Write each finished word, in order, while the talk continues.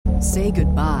Say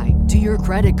goodbye to your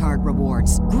credit card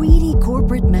rewards. Greedy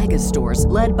corporate mega stores,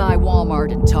 led by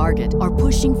Walmart and Target, are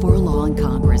pushing for a law in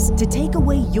Congress to take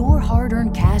away your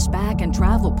hard-earned cash back and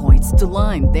travel points to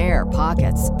line their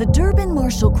pockets. The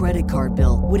Durbin-Marshall credit card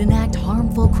bill would enact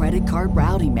harmful credit card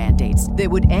routing mandates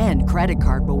that would end credit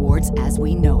card rewards as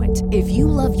we know it. If you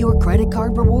love your credit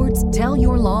card rewards, tell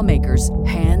your lawmakers,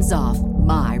 hands off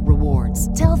my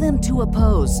rewards. Tell them to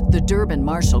oppose the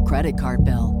Durbin-Marshall credit card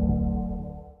bill.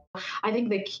 I think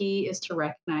the key is to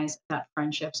recognize that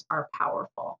friendships are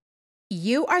powerful.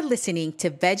 You are listening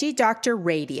to Veggie Doctor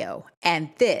Radio, and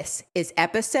this is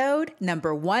episode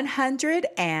number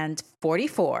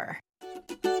 144.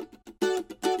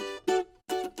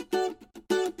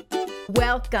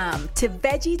 Welcome to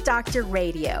Veggie Doctor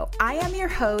Radio. I am your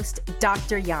host,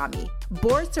 Dr. Yami,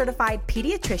 board certified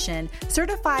pediatrician,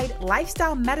 certified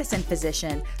lifestyle medicine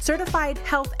physician, certified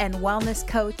health and wellness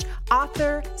coach,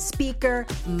 author, speaker,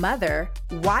 mother,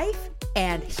 wife,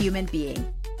 and human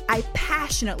being. I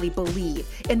passionately believe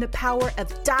in the power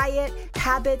of diet,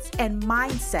 habits, and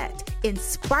mindset in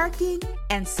sparking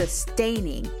and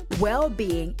sustaining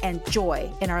well-being and joy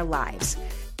in our lives.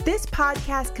 This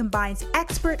podcast combines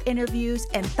expert interviews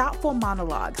and thoughtful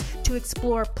monologues to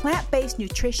explore plant-based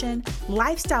nutrition,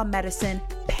 lifestyle medicine,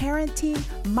 parenting,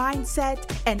 mindset,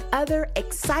 and other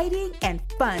exciting and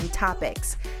fun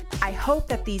topics. I hope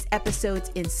that these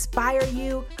episodes inspire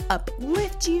you,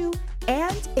 uplift you,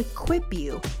 and equip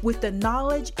you with the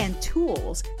knowledge and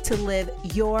tools to live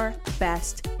your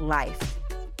best life.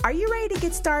 Are you ready to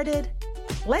get started?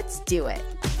 Let's do it.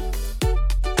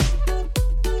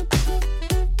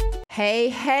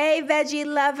 Hey, veggie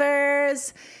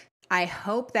lovers. I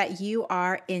hope that you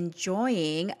are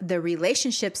enjoying the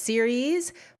relationship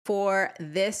series for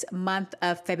this month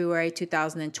of February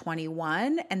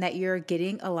 2021 and that you're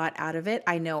getting a lot out of it.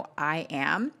 I know I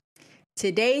am.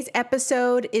 Today's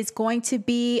episode is going to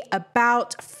be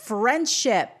about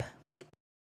friendship.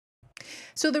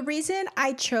 So the reason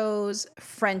I chose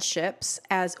friendships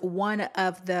as one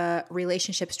of the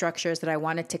relationship structures that I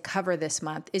wanted to cover this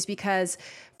month is because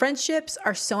friendships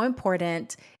are so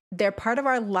important. They're part of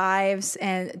our lives,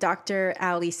 and Dr.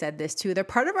 Ali said this too. They're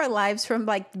part of our lives from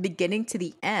like the beginning to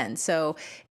the end. So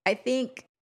I think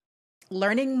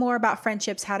learning more about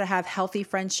friendships, how to have healthy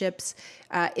friendships,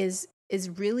 is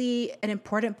really an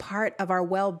important part of our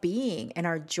well-being and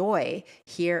our joy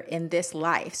here in this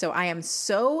life. So I am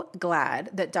so glad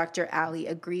that Dr. Ali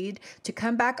agreed to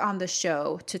come back on the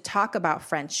show to talk about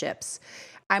friendships.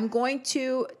 I'm going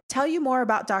to tell you more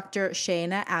about Dr.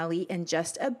 Shainna Ali in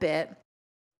just a bit.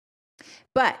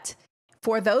 But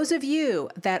for those of you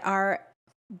that are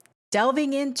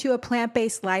delving into a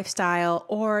plant-based lifestyle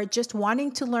or just wanting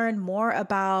to learn more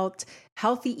about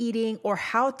healthy eating or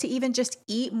how to even just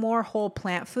eat more whole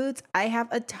plant foods, I have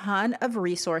a ton of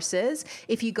resources.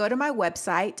 If you go to my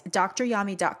website,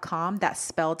 dryami.com, that's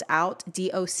spelled out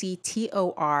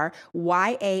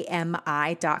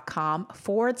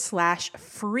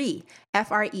doctoryami.com/free,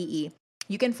 FREE.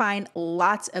 You can find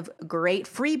lots of great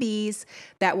freebies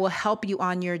that will help you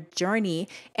on your journey.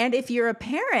 And if you're a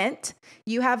parent,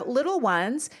 you have little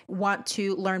ones, want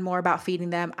to learn more about feeding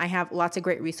them, I have lots of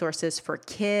great resources for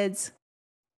kids.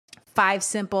 5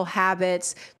 simple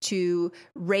habits to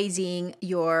raising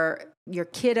your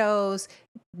kiddos,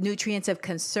 nutrients of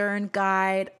concern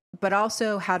guide, but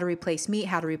also how to replace meat,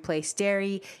 how to replace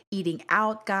dairy, eating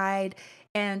out guide.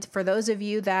 And for those of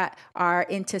you that are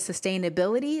into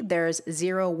sustainability, there's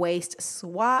zero waste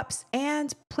swaps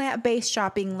and plant-based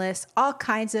shopping lists, all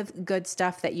kinds of good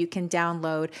stuff that you can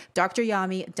download,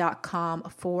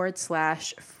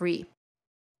 doctoryami.com/free.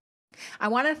 I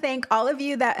want to thank all of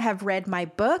you that have read my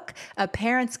book, A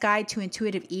Parent's Guide to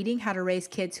Intuitive Eating, How to Raise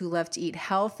Kids Who Love to Eat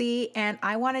Healthy. And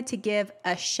I wanted to give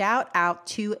a shout out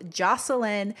to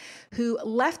Jocelyn, who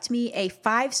left me a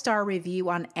 5-star review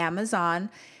on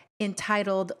Amazon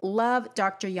entitled Love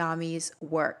Dr. Yami's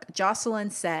Work.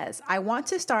 Jocelyn says, I want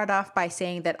to start off by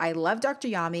saying that I love Dr.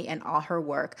 Yami and all her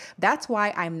work. That's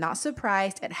why I'm not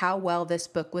surprised at how well this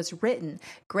book was written.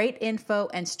 Great info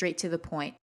and straight to the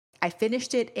point. I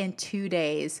finished it in 2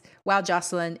 days. Wow,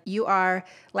 Jocelyn, you are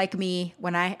like me.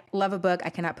 When I love a book,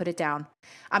 I cannot put it down.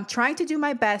 I'm trying to do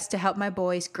my best to help my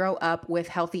boys grow up with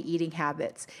healthy eating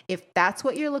habits. If that's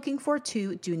what you're looking for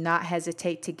too, do not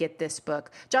hesitate to get this book.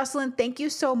 Jocelyn, thank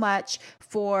you so much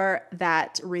for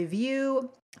that review,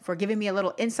 for giving me a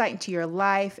little insight into your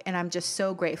life. And I'm just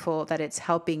so grateful that it's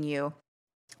helping you.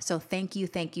 So thank you,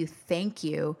 thank you, thank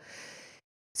you.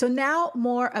 So now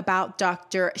more about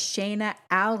Dr. Shainna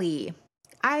Ali.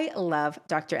 I love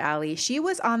Dr. Ali. She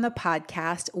was on the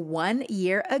podcast 1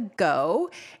 year ago,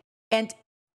 and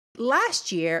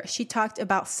Last year, she talked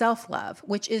about self-love,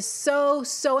 which is so,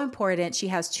 so important. She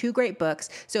has 2 great books.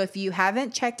 So if you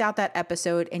haven't checked out that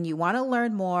episode and you want to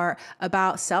learn more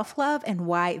about self-love and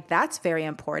why that's very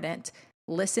important,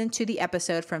 listen to the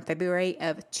episode from February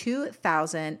of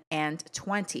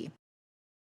 2020.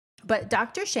 But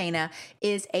Dr. Shainna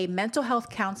is a mental health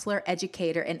counselor,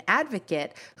 educator, and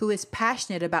advocate who is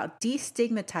passionate about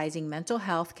destigmatizing mental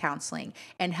health counseling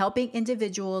and helping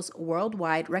individuals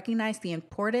worldwide recognize the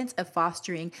importance of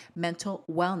fostering mental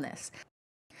wellness.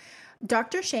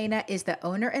 Dr. Shainna is the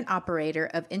owner and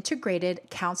operator of Integrated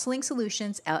Counseling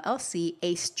Solutions, LLC,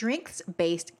 a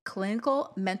strengths-based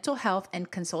clinical mental health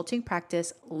and consulting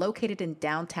practice located in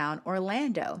downtown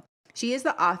Orlando. She is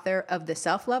the author of the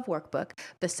Self-Love Workbook,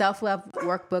 the Self-Love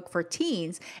Workbook for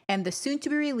Teens, and the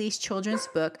soon-to-be-released children's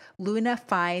book, Luna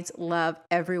Finds Love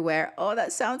Everywhere. Oh,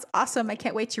 that sounds awesome. I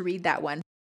can't wait to read that one.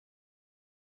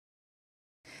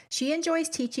 She enjoys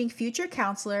teaching future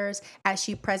counselors as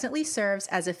she presently serves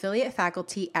as affiliate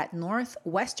faculty at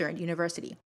Northwestern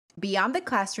University. Beyond the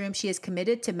classroom, she is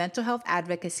committed to mental health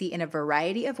advocacy in a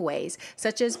variety of ways,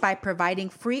 such as by providing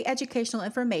free educational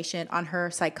information on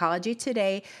her Psychology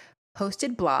Today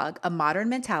hosted blog, A Modern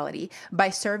Mentality, by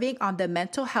serving on the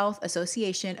Mental Health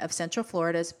Association of Central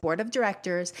Florida's board of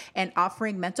directors and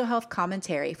offering mental health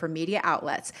commentary for media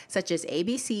outlets such as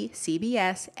ABC,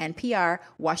 CBS, NPR,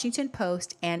 Washington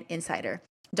Post, and Insider.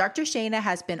 Dr. Shainna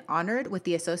has been honored with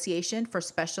the Association for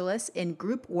Specialists in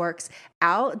Group Work's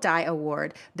Al Dye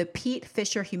Award, the Pete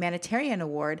Fisher Humanitarian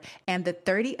Award, and the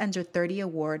 30 Under 30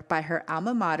 Award by her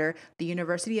alma mater, the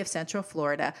University of Central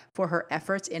Florida, for her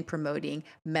efforts in promoting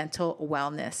mental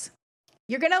wellness.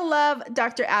 You're going to love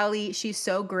Dr. Ali. She's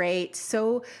so great,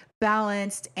 so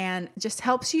balanced, and just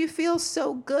helps you feel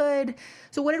so good.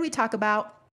 So what did we talk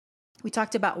about? We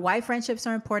talked about why friendships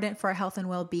are important for our health and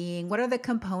well-being. What are the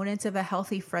components of a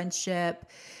healthy friendship?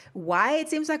 Why it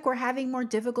seems like we're having more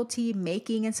difficulty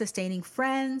making and sustaining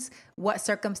friends. What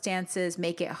circumstances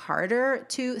make it harder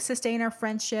to sustain our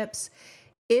friendships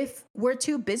if we're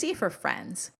too busy for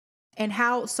friends. And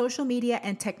how social media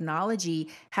and technology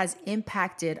has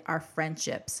impacted our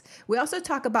friendships. We also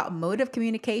talk about mode of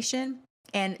communication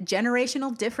and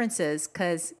generational differences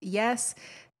because, yes,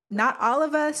 not all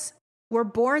of us were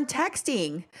born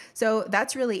texting. So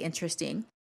that's really interesting.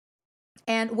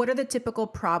 And what are the typical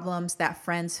problems that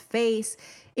friends face?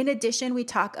 In addition, we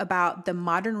talk about the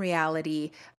modern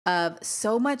reality of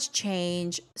so much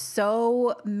change,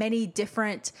 so many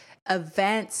different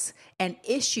events and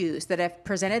issues that have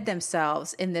presented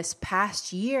themselves in this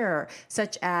past year,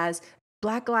 such as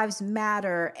Black Lives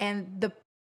Matter and the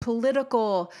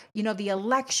political, the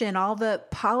election, all the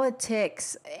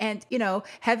politics and,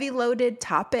 heavy loaded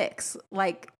topics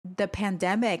like the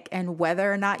pandemic and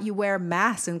whether or not you wear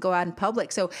masks and go out in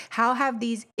public. So how have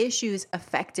these issues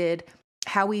affected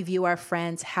how we view our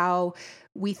friends, how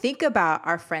we think about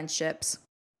our friendships?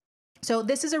 So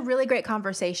this is a really great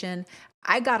conversation.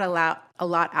 I got a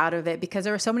lot out of it because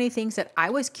there were so many things that I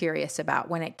was curious about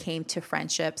when it came to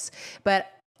friendships.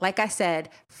 But like I said,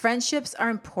 friendships are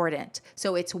important.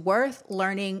 So it's worth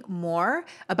learning more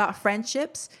about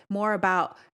friendships, more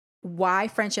about why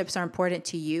friendships are important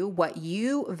to you, what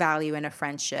you value in a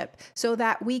friendship, so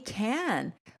that we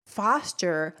can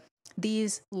foster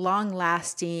these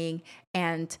long-lasting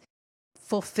and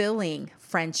fulfilling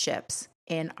friendships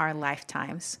in our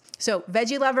lifetimes. So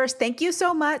Veggie lovers, thank you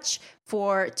so much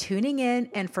for tuning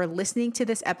in and for listening to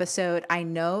this episode. I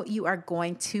know you are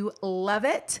going to love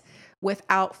it.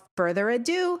 Without further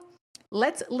ado,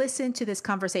 let's listen to this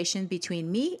conversation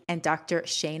between me and Dr.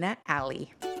 Shainna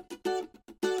Ali.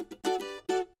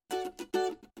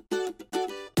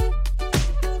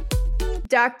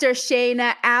 Dr.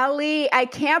 Shainna Ali, I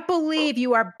can't believe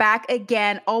you are back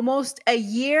again almost a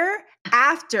year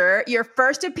after your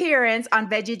first appearance on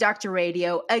Veggie Doctor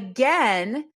Radio,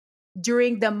 again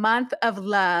during the month of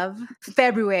love,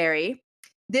 February.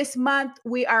 This month,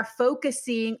 we are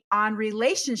focusing on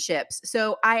relationships.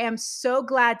 So I am so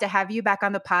glad to have you back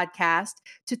on the podcast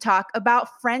to talk about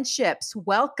friendships.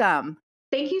 Welcome.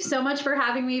 Thank you so much for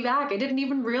having me back. I didn't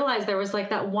even realize there was like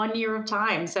that 1 year of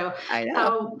time. So I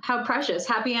know. How precious.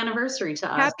 Happy anniversary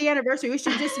to us. Happy anniversary. We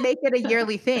should just make it a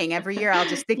yearly thing. Every year I'll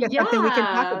just think of something we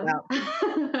can talk about.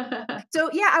 So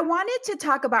I wanted to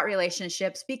talk about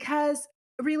relationships because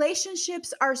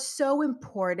relationships are so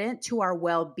important to our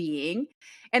well-being.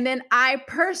 And then I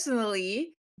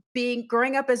personally,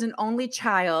 growing up as an only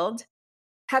child,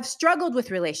 have struggled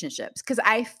with relationships because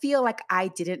I feel like I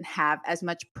didn't have as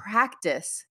much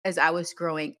practice as I was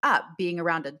growing up, being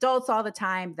around adults all the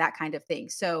time, that kind of thing.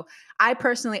 So I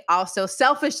personally also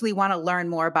selfishly want to learn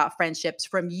more about friendships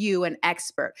from you, an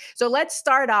expert. So let's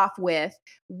start off with,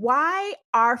 why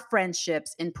are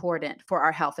friendships important for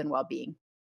our health and well being?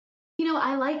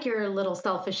 I like your little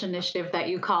selfish initiative that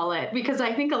you call it, because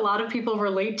I think a lot of people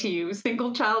relate to you,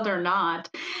 single child or not.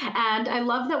 And I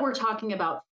love that we're talking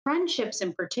about friendships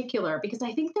in particular, because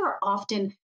I think they're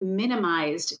often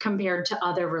minimized compared to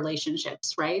other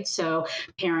relationships, right? So,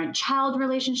 parent child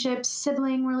relationships,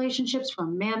 sibling relationships,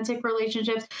 romantic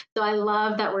relationships. So, I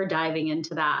love that we're diving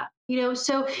into that.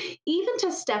 So even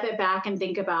to step it back and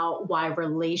think about why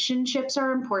relationships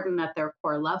are important at their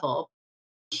core level,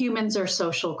 humans are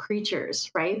social creatures,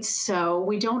 right? So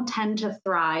we don't tend to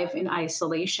thrive in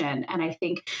isolation. And I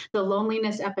think the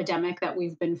loneliness epidemic that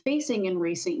we've been facing in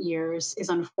recent years is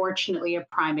unfortunately a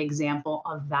prime example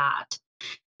of that.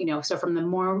 So from the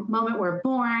moment we're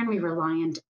born, we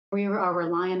are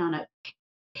reliant on a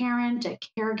parent, a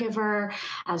caregiver.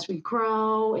 As we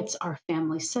grow, it's our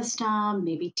family system,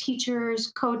 maybe teachers,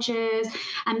 coaches,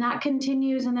 and that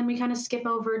continues. And then we kind of skip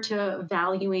over to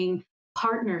valuing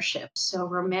partnerships, so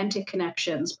romantic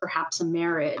connections, perhaps a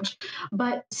marriage.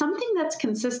 But something that's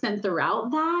consistent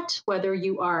throughout that, whether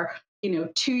you are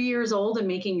 2 years old and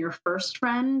making your first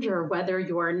friend, or whether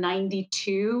you're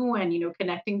 92 and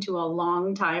connecting to a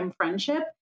long time friendship,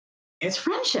 it's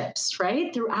friendships,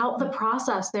 right? Throughout the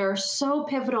process, they're so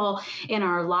pivotal in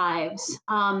our lives.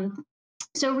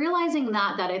 So realizing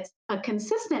that it's a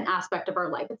consistent aspect of our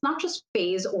life, it's not just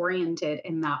phase oriented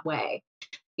in that way,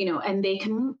 and they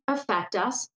can affect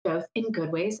us both in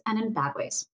good ways and in bad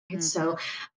ways. Right? Hmm. So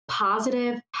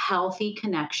positive, healthy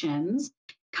connections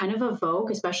kind of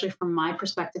evoke, especially from my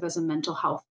perspective as a mental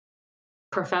health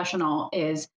professional,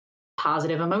 is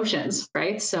positive emotions,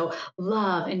 right? So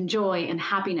love and joy and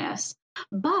happiness.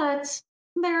 But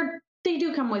they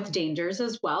do come with dangers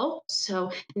as well.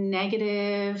 So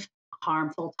negative,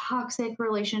 harmful, toxic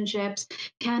relationships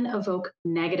can evoke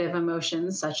negative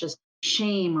emotions such as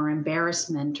shame or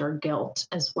embarrassment or guilt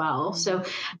as well. So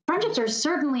friendships are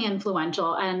certainly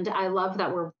influential. And I love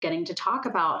that we're getting to talk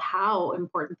about how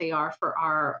important they are for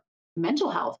our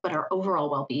mental health, but our overall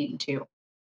well being too.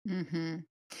 Hmm.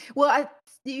 Well,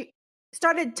 you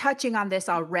started touching on this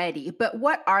already, but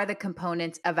what are the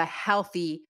components of a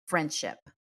healthy friendship?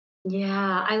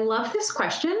 Yeah, I love this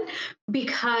question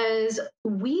because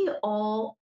we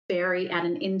all vary at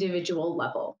an individual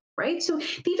level, right? So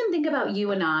if you even think about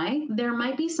you and I, there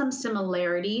might be some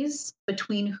similarities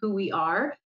between who we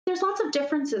are. There's lots of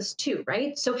differences too,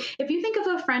 right? So if you think of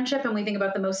a friendship and we think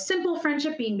about the most simple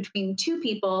friendship being between two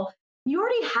people, you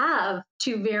already have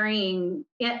two varying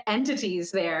entities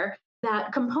there.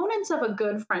 That components of a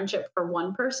good friendship for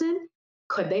one person,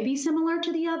 could they be similar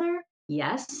to the other?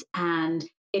 Yes. And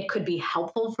it could be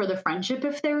helpful for the friendship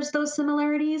if there's those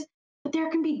similarities, but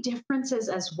there can be differences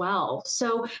as well.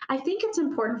 So I think it's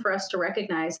important for us to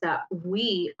recognize that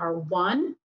we are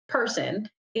one person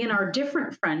in our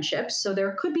different friendships. So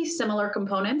there could be similar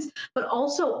components, but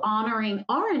also honoring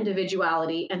our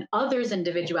individuality and others'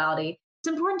 individuality.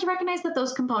 It's important to recognize that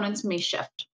those components may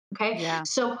shift. Okay. Yeah.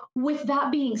 So, with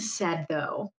that being said,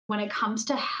 though, when it comes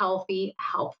to healthy,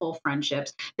 helpful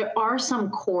friendships, there are some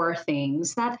core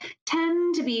things that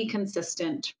tend to be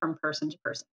consistent from person to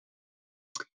person.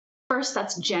 First,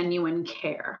 that's genuine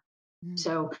care. Mm.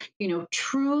 So,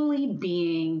 truly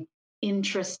being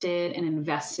interested and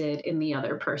invested in the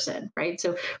other person, right?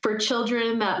 So, for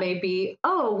children, that may be,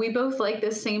 oh, we both like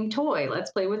this same toy.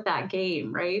 Let's play with that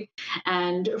game, right?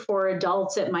 And for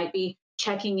adults, it might be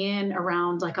checking in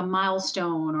around like a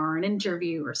milestone or an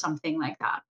interview or something like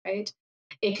that, right?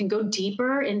 It can go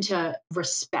deeper into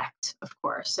respect, of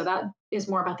course. So, that is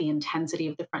more about the intensity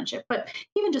of the friendship. But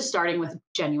even just starting with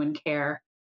genuine care,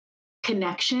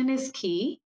 connection is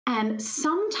key. And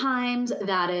sometimes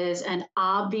that is an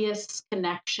obvious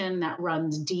connection that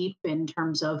runs deep in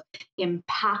terms of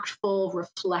impactful,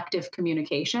 reflective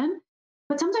communication.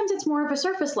 But sometimes it's more of a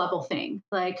surface level thing,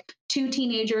 like two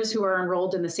teenagers who are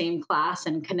enrolled in the same class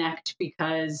and connect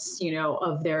because,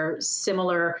 of their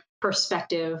similar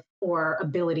perspective or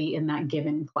ability in that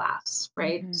given class,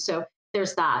 right? Mhm. So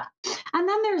there's that. And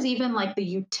then there's even like the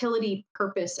utility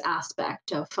purpose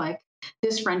aspect of like,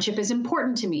 this friendship is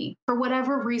important to me for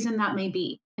whatever reason that may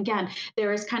be. Again,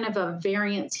 there is kind of a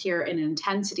variance here in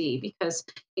intensity because,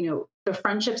 the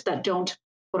friendships that don't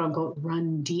quote unquote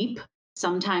run deep,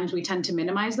 sometimes we tend to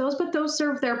minimize those, but those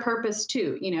serve their purpose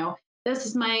too. This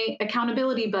is my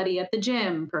accountability buddy at the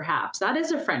gym, perhaps. That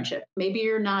is a friendship. Maybe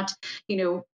you're not,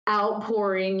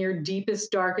 outpouring your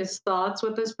deepest, darkest thoughts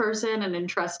with this person and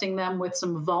entrusting them with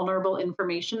some vulnerable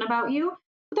information about you.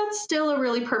 but that's still a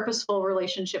really purposeful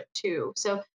relationship too.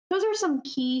 So those are some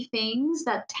key things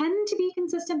that tend to be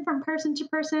consistent from person to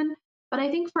person. But I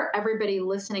think for everybody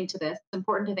listening to this, it's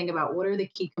important to think about what are the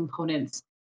key components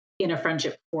in a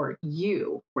friendship for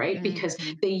you, right? Because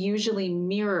Mhm. they usually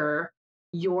mirror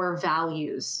your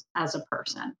values as a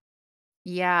person.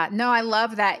 Yeah, no, I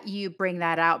love that you bring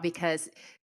that out because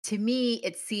to me,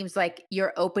 it seems like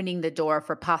you're opening the door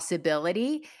for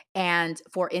possibility and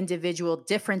for individual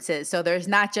differences. So there's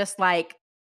not just like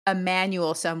a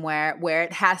manual somewhere where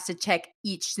it has to check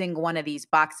each single one of these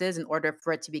boxes in order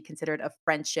for it to be considered a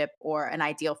friendship or an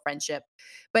ideal friendship.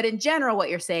 But in general,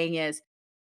 what you're saying is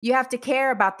you have to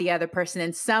care about the other person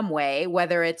in some way,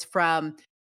 whether it's from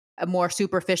a more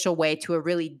superficial way to a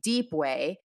really deep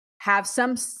way, have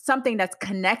something that's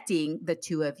connecting the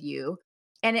two of you,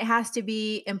 and it has to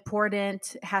be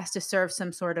important, has to serve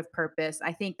some sort of purpose.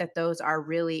 I think that those are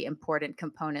really important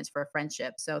components for a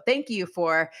friendship. So thank you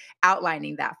for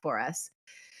outlining that for us.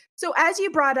 So as you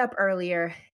brought up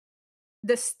earlier,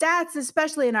 the stats,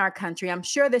 especially in our country, I'm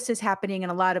sure this is happening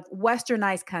in a lot of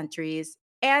westernized countries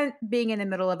and being in the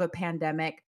middle of a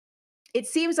pandemic, it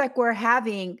seems like we're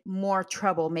having more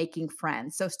trouble making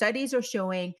friends. So studies are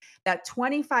showing that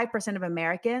 25% of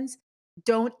Americans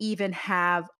don't even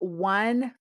have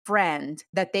one friend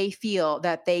that they feel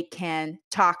that they can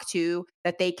talk to,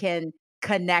 that they can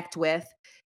connect with.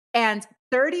 And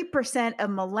 30% of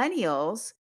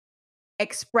millennials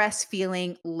express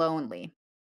feeling lonely.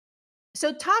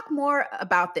 So, talk more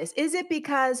about this. Is it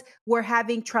because we're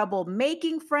having trouble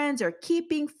making friends or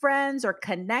keeping friends or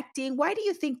connecting? Why do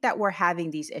you think that we're having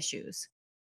these issues?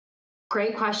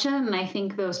 Great question. And I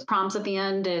think those prompts at the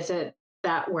end, is it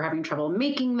that we're having trouble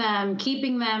making them,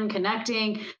 keeping them,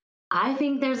 connecting? I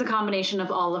think there's a combination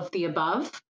of all of the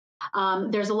above.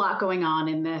 There's a lot going on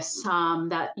in this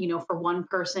that, for one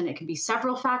person, it could be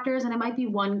several factors and it might be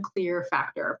one clear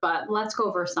factor, but let's go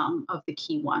over some of the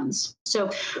key ones. So,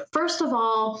 first of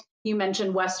all, you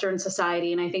mentioned Western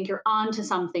society, and I think you're on to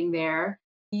something there.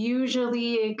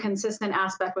 Usually, a consistent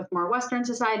aspect with more Western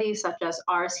societies, such as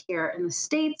ours here in the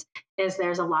States, is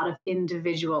there's a lot of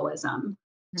individualism.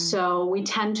 Mm, So we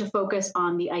tend to focus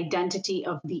on the identity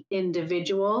of the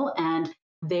individual and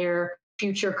their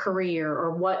future career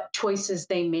or what choices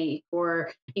they make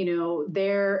or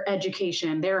their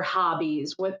education, their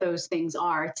hobbies, what those things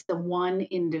are. It's the one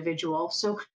individual.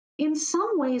 So in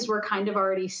some ways we're kind of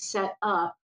already set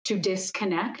up to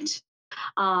disconnect.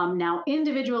 Now,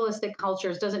 individualistic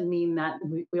cultures doesn't mean that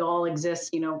we all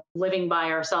exist, living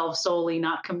by ourselves solely,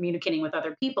 not communicating with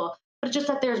other people, but it's just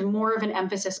that there's more of an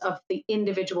emphasis of the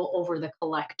individual over the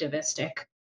collectivistic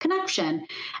connection.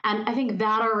 And I think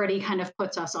that already kind of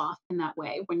puts us off in that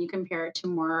way when you compare it to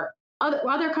more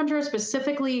other countries,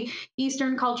 specifically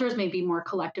Eastern cultures, may be more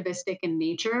collectivistic in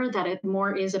nature, that it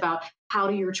more is about how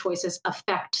do your choices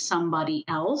affect somebody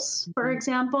else, for mhm.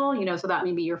 example, so that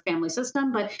may be your family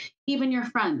system, but even your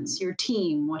friends, your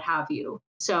team, what have you.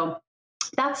 So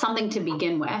that's something to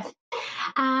begin with.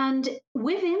 And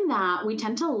within that, we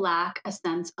tend to lack a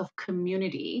sense of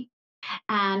community.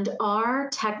 And our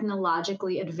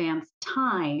technologically advanced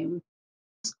time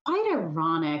is quite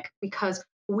ironic because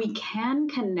we can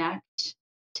connect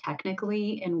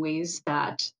technically in ways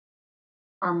that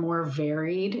are more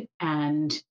varied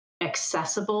and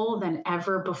accessible than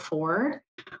ever before.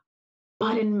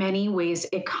 But in many ways,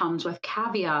 it comes with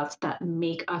caveats that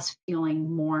make us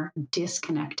feeling more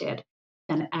disconnected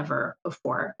than ever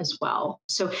before as well.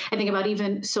 So I think about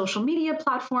even social media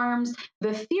platforms,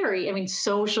 the theory, I mean,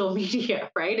 social media,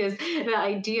 right, is the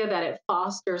idea that it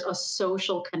fosters a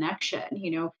social connection.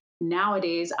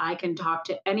 Nowadays I can talk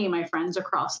to any of my friends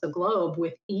across the globe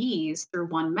with ease through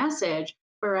one message.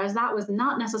 Whereas that was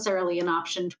not necessarily an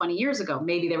option 20 years ago.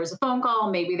 Maybe there was a phone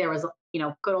call, maybe there was,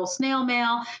 good old snail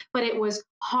mail, but it was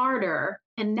harder.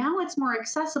 And now it's more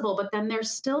accessible, but then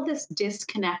there's still this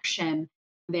disconnection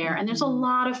there. And there's a Mhm.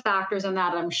 lot of factors in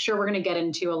that I'm sure we're going to get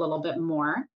into a little bit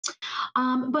more.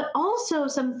 But also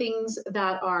some things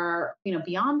that are,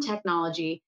 beyond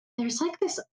technology. There's like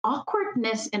this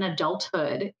awkwardness in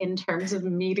adulthood in terms of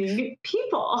meeting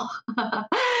people.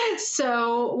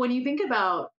 So when you think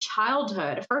about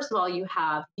childhood, first of all, you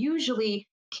have usually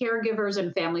caregivers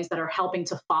and families that are helping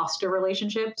to foster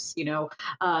relationships,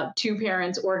 two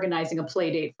parents organizing a play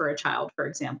date for a child, for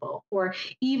example. Or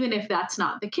even if that's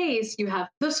not the case, you have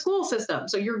the school system.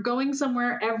 So you're going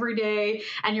somewhere every day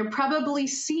and you're probably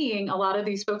seeing a lot of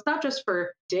these folks, not just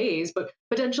for days, but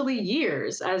potentially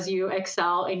years as you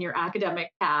excel in your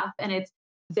academic path. And it's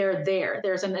they're there.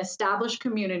 There's an established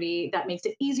community that makes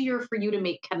it easier for you to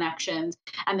make connections.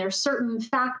 And there's certain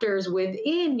factors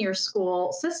within your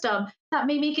school system that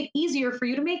may make it easier for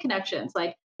you to make connections.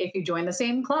 Like if you join the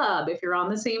same club, if you're on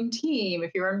the same team,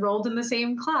 if you're enrolled in the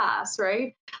same class,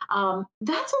 right? That's a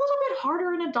little bit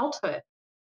harder in adulthood.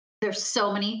 There's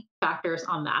so many factors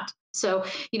on that. So,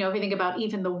 if you think about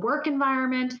even the work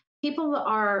environment, people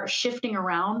are shifting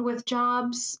around with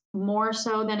jobs more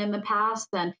so than in the past.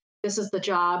 Then this is the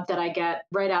job that I get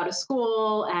right out of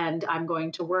school, and I'm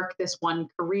going to work this one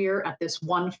career at this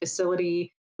one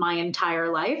facility my entire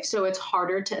life. So it's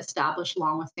harder to establish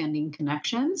long withstanding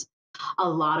connections. A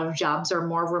lot of jobs are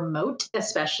more remote,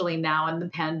 especially now in the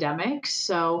pandemic.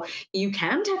 So you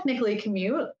can technically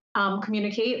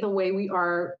communicate the way we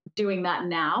are doing that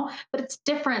now, but it's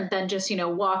different than just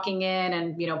walking in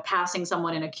and passing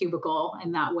someone in a cubicle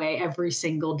in that way every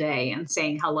single day and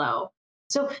saying hello.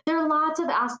 So there are lots of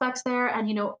aspects there, and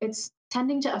it's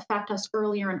tending to affect us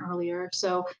earlier and earlier.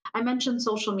 So I mentioned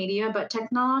social media, but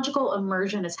technological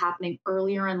immersion is happening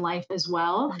earlier in life as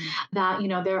well. Mm.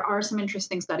 That there are some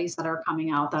interesting studies that are coming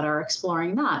out that are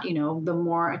exploring that. The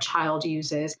more a child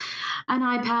uses an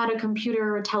iPad, a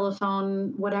computer, a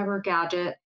telephone, whatever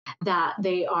gadget, that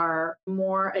they are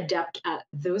more adept at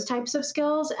those types of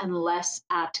skills and less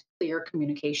at clear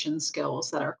communication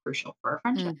skills that are crucial for a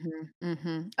friendship.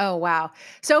 Oh, wow.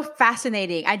 So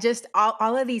fascinating.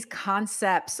 All of these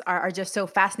concepts are just so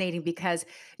fascinating because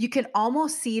you can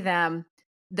almost see them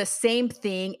the same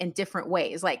thing in different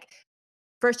ways. Like,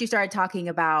 first, you started talking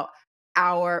about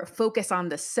our focus on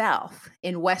the self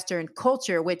in Western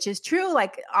culture, which is true,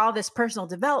 like all this personal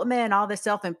development, all this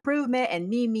self improvement, and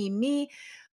me,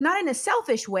 not in a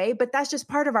selfish way, but that's just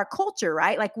part of our culture,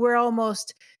 right? Like, we're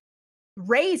almost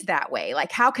raised that way.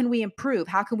 Like, how can we improve?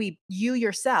 How can we you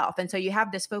yourself? And so you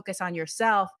have this focus on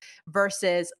yourself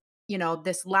versus,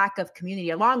 this lack of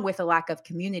community, along with a lack of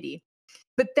community.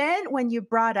 But then when you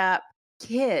brought up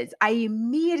kids, I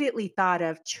immediately thought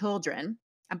of children.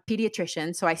 I'm a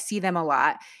pediatrician, so I see them a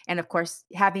lot. And of course,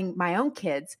 having my own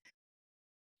kids,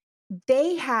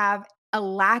 they have a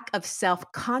lack of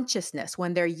self consciousness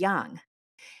when they're young.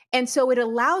 And so it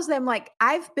allows them, like,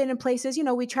 I've been in places,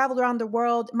 we traveled around the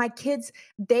world. My kids,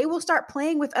 they will start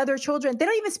playing with other children. They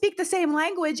don't even speak the same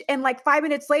language. And like 5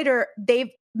 minutes later, they've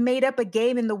made up a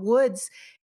game in the woods.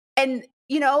 And,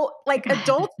 like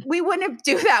adults, we wouldn't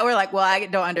do that. We're like, well, I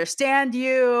don't understand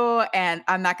you. And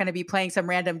I'm not going to be playing some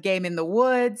random game in the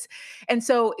woods. And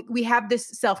so we have this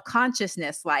self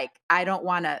consciousness, like, I don't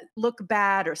want to look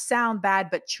bad or sound bad.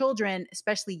 But children,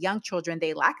 especially young children,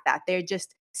 they lack that. They're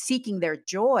just seeking their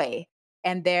joy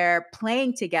and they're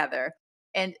playing together.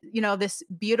 And, this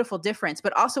beautiful difference.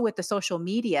 But also with the social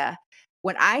media,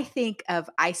 when I think of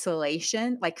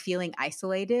isolation, like feeling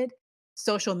isolated,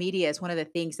 social media is one of the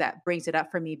things that brings it up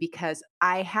for me because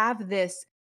I have this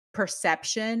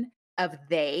perception of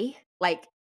like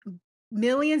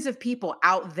millions of people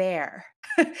out there,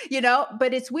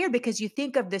 but it's weird because you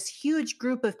think of this huge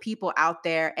group of people out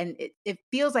there and it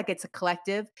feels like it's a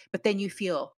collective, but then you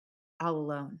feel all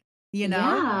alone, you know?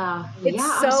 Yeah, It's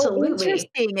yeah, so absolutely.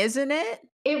 interesting, isn't it?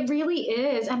 It really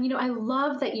is. And, I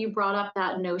love that you brought up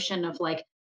that notion of like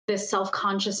this self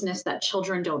consciousness that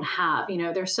children don't have.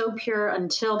 They're so pure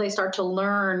until they start to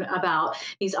learn about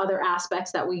these other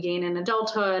aspects that we gain in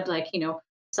adulthood, like,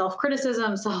 self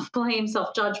criticism, self blame,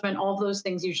 self judgment. All those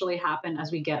things usually happen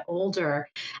as we get older.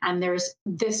 And there's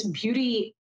this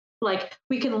beauty, like,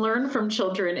 we can learn from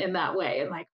children in that way. And,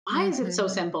 like, why is it so Mhm.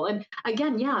 simple? And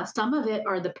again, yeah, some of it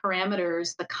are the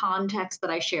parameters, the context that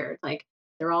I shared. Like,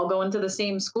 they're all going to the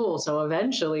same school. So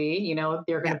eventually,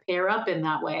 they're going Yeah. to pair up in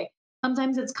that way.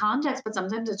 Sometimes it's context, but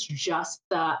sometimes it's just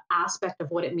the aspect of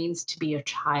what it means to be a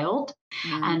child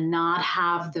Mm. and not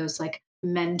have those like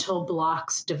mental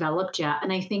blocks developed yet.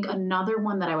 And I think another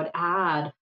one that I would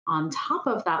add on top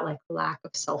of that, like lack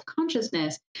of self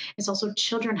consciousness, is also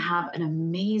children have an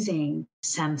amazing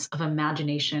sense of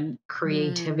imagination, Mm.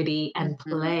 creativity, and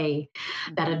Mhm. play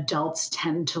that Mhm. adults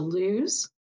tend to lose.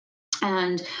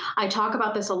 And I talk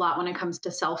about this a lot when it comes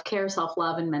to self care, self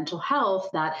love, and mental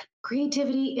health, that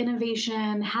creativity,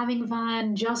 innovation, having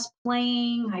fun, just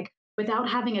playing, like without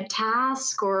having a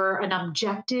task or an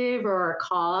objective or a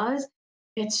cause,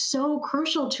 it's so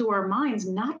crucial to our minds,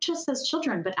 not just as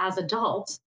children, but as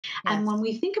adults. And when Yes.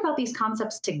 we think about these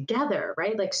concepts together,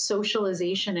 right, like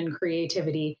socialization and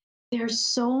creativity, there's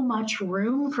so much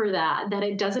room for that, that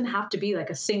it doesn't have to be like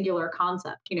a singular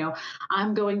concept.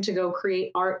 I'm going to go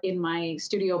create art in my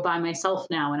studio by myself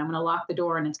now, and I'm going to lock the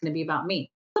door and it's going to be about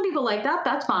me. Some people like that,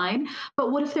 that's fine.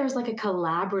 But what if there's like a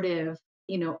collaborative,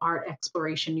 art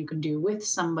exploration you can do with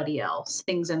somebody else,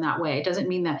 things in that way. It doesn't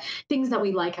mean that things that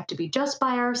we like have to be just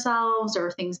by ourselves,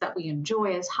 or things that we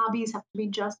enjoy as hobbies have to be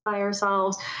just by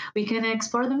ourselves. We can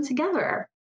explore them together.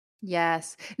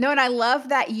 Yes. No, and I love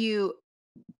that you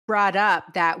brought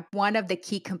up that one of the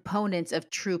key components of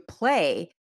true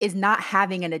play is not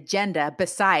having an agenda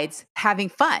besides having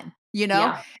fun, you know?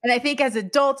 Yeah. And I think as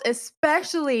adults,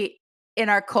 especially in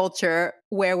our culture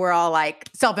where we're all like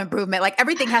self improvement, like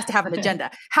everything has to have an agenda.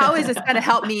 How is this going to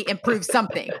help me improve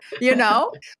something? You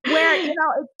know, where, it's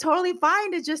totally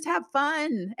fine to just have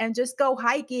fun and just go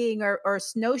hiking or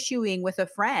snowshoeing with a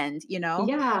friend, Yeah.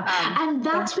 And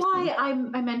so that's interesting. why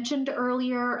I mentioned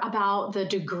earlier about the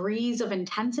degrees of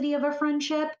intensity of a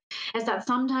friendship, is that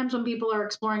sometimes when people are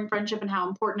exploring friendship and how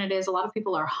important it is, a lot of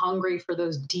people are hungry for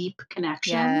those deep Yes.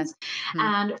 connections. Mhm.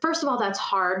 And first of all, that's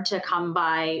hard to come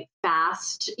by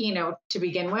fast, to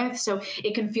begin with. So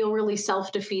it can feel really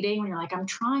self defeating when you're like, I'm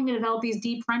trying to develop these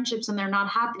deep friendships and they're not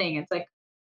happening. It's like,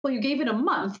 well, you gave it a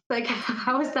month. Like,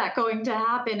 how is that going to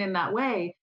happen in that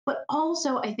way? But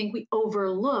also, I think we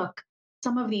overlook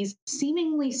some of these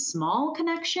seemingly small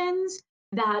connections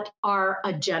that are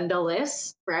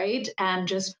agendaless, right? And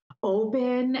just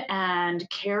open and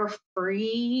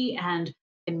carefree and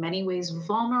in many ways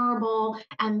vulnerable.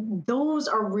 And those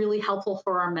are really helpful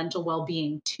for our mental well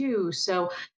being too.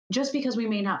 So, just because we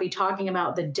may not be talking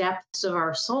about the depths of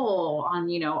our soul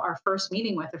on, our first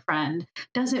meeting with a friend,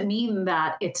 doesn't mean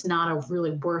that it's not a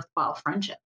really worthwhile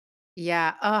friendship.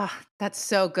 Yeah. Oh, that's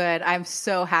so good. I'm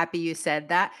so happy you said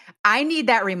that. I need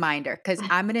that reminder because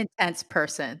I'm an intense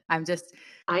person. I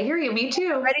hear you. Me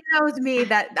too. Everybody knows me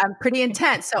that I'm pretty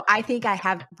intense. So I think I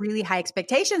have really high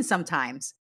expectations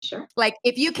sometimes. Sure. Like,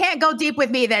 if you can't go deep with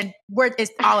me, then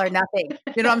it's all or nothing.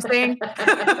 You know what I'm saying? And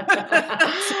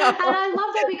So, I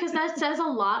love that because that says a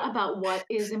lot about what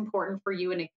is important for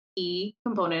you, and a key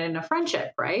component in a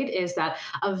friendship, right? Is that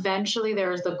eventually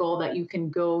there is the goal that you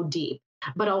can go deep,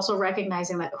 but also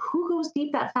recognizing that who goes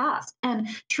deep that fast. And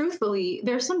truthfully,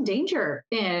 there's some danger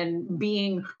in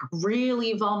being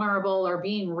really vulnerable or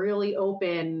being really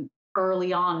open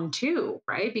early on, too,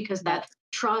 right? Because that yes.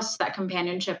 trust, that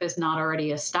companionship is not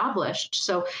already established.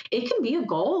 So it can be a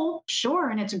goal, sure.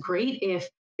 And it's great if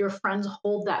your friends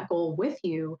hold that goal with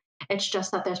you. It's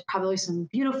just that there's probably some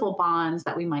beautiful bonds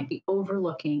that we might be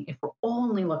overlooking if we're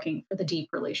only looking for the deep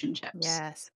relationships.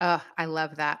 Yes. Oh, I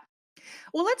love that.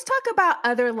 Well, let's talk about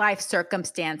other life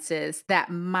circumstances that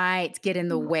might get in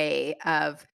the way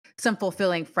of some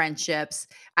fulfilling friendships.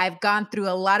 I've gone through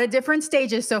a lot of different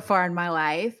stages so far in my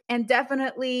life, and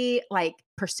definitely like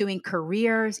pursuing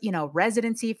careers,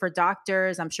 residency for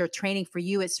doctors. I'm sure training for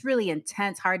you, it's really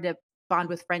intense, hard to bond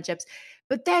with friendships.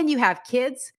 But then you have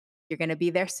kids, you're going to be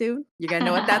there soon. You're going to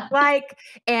know what that's like.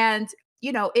 And,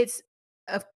 it's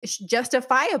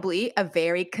justifiably a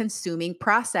very consuming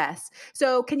process.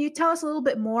 So, can you tell us a little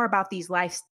bit more about these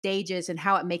life stages and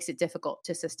how it makes it difficult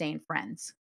to sustain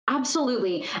friends?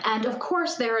 Absolutely. And of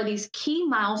course, there are these key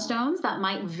milestones that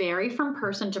might vary from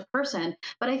person to person.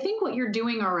 But I think what you're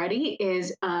doing already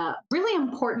is a really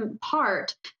important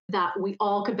part that we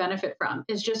all could benefit from,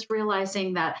 is just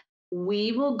realizing that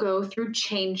we will go through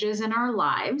changes in our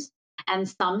lives. And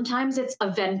sometimes it's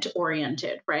event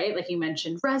oriented, right? Like you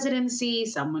mentioned, residency,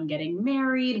 someone getting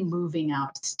married, moving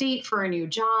out of state for a new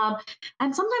job.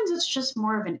 And sometimes it's just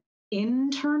more of an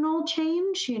internal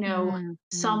change. Mhm.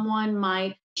 Someone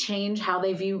might change how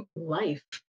they view life,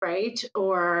 right?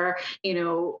 Or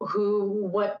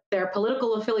what their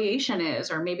political affiliation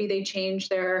is, or maybe they change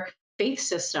their faith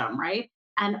system, right?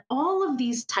 And all of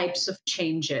these types of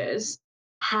changes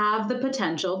have the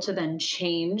potential to then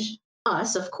change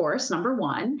us, of course, number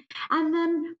one. And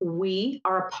then we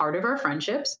are a part of our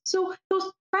friendships, so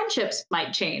those friendships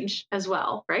might change as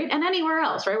well, right? And anywhere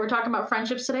else, right? We're talking about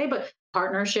friendships today, but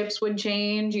partnerships would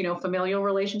change, familial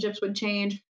relationships would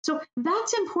change. So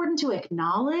that's important to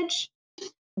acknowledge,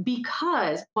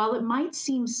 because while it might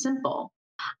seem simple,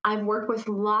 I've worked with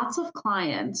lots of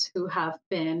clients who have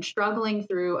been struggling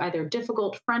through either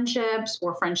difficult friendships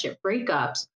or friendship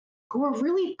breakups, who are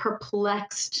really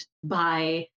perplexed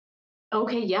by,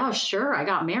 okay, yeah, sure, I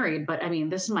got married, but I mean,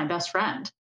 this is my best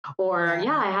friend. Or Yeah.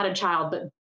 yeah, I had a child, but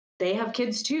they have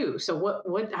kids too. So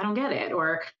what I don't get it.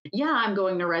 Or yeah, I'm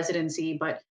going to residency,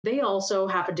 but they also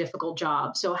have a difficult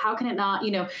job. So how can it not,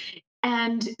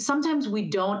 and sometimes we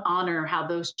don't honor how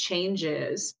those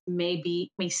changes may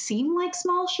seem like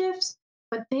small shifts,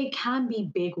 but they can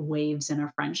be big waves in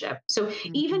a friendship. So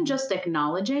even Mhm. just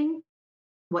acknowledging,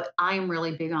 what I'm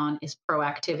really big on is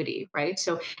proactivity, right?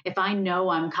 So if I know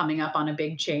I'm coming up on a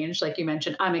big change, like you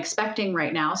mentioned, I'm expecting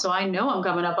right now. So I know I'm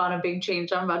coming up on a big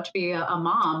change. I'm about to be a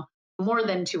mom. more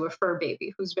than to a fur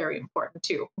baby, who's very important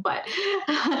too. But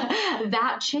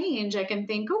that change, I can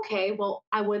think, okay, well,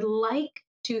 I would like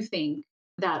to think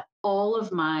that all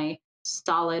of my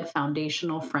solid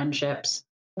foundational friendships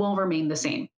will remain the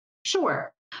same.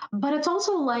 Sure. But it's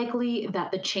also likely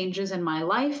that the changes in my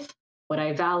life, what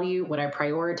I value, what I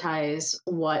prioritize,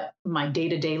 what my day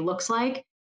to day looks like,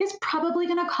 is probably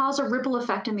going to cause a ripple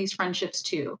effect in these friendships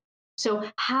too. So,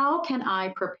 how can I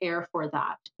prepare for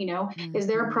that? Is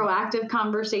there a Mhm. proactive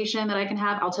conversation that I can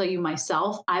have? I'll tell you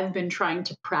myself, I've been trying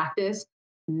to practice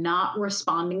not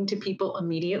responding to people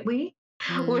immediately,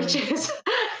 which Mm. is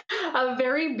a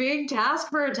very big task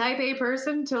for a type A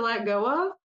person to let go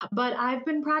of. But I've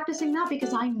been practicing that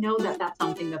because I know that that's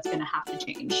something that's going to have to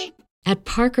change. At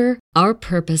Parker, our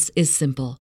purpose is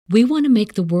simple. We want to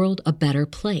make the world a better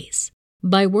place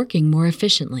by working more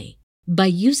efficiently, by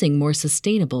using more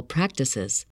sustainable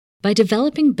practices, by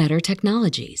developing better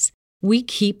technologies. We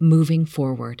keep moving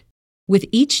forward. With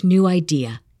each new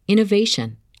idea,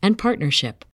 innovation, and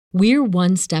partnership, we're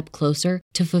one step closer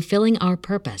to fulfilling our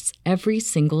purpose every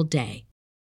single day.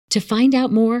 To find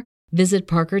out more, visit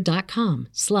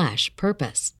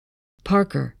parker.com/purpose.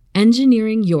 Parker,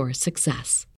 engineering your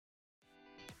success.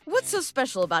 What's so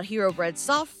special about Hero Bread's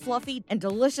soft, fluffy, and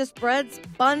delicious breads,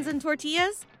 buns, and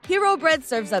tortillas? Hero Bread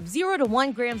serves up 0 to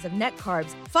 1 grams of net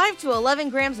carbs, 5 to 11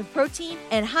 grams of protein,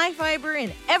 and high fiber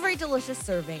in every delicious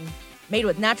serving. Made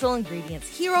with natural ingredients,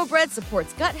 Hero Bread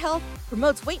supports gut health,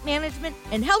 promotes weight management,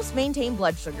 and helps maintain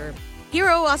blood sugar.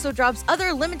 Hero also drops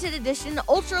other limited edition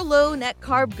ultra-low net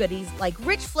carb goodies like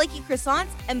rich flaky croissants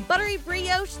and buttery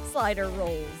brioche slider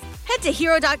rolls. Head to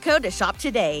hero.co to shop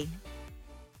today.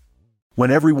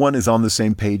 When everyone is on the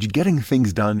same page, getting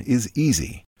things done is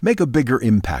easy. Make a bigger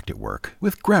impact at work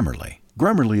with Grammarly.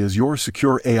 Grammarly is your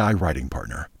secure AI writing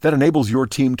partner that enables your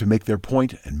team to make their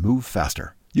point and move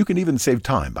faster. You can even save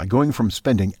time by going from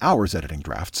spending hours editing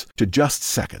drafts to just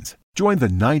seconds. Join the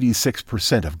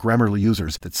 96% of Grammarly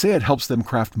users that say it helps them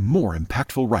craft more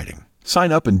impactful writing.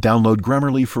 Sign up and download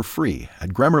Grammarly for free at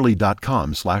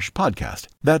grammarly.com/podcast.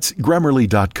 That's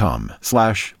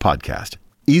grammarly.com/podcast.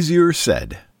 Easier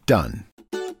said, done.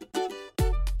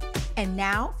 And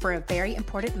now for a very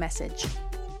important message.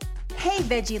 Hey,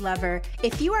 veggie lover,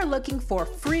 if you are looking for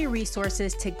free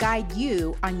resources to guide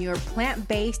you on your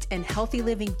plant-based and healthy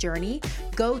living journey,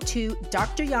 go to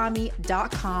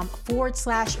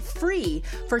dryami.com/free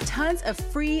for tons of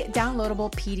free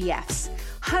downloadable PDFs.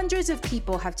 Hundreds of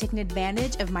people have taken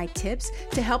advantage of my tips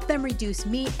to help them reduce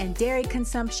meat and dairy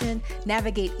consumption,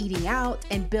 navigate eating out,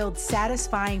 and build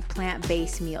satisfying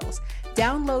plant-based meals.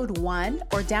 Download one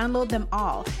or download them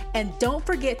all, and don't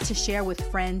forget to share with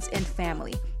friends and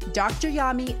family.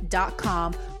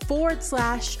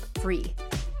 dryami.com/free.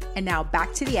 And now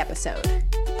back to the episode.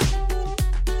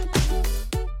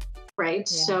 Right.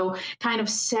 Yeah. So kind of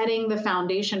setting the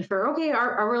foundation for, okay,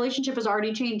 our relationship is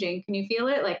already changing. Can you feel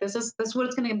it? Like this is what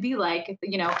it's going to be like,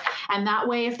 and that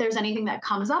way, if there's anything that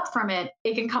comes up from it,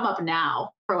 it can come up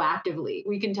now proactively.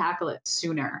 We can tackle it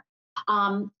sooner.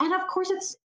 And of course,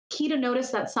 it's key to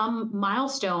notice that some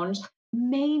milestones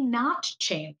may not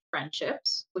change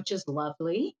friendships, which is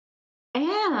lovely.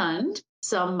 And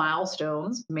some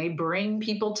milestones may bring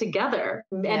people together.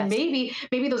 And Yes.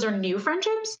 maybe those are new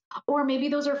friendships, or maybe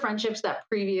those are friendships that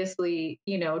previously,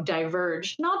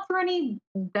 diverged, not for any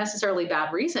necessarily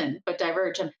bad reason, but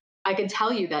diverge. And I can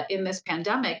tell you that in this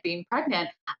pandemic, being pregnant,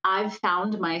 I've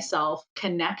found myself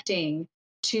connecting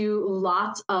to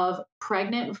lots of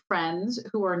pregnant friends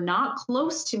who are not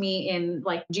close to me in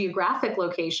like geographic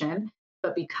location,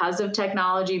 but because of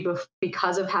technology,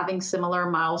 because of having similar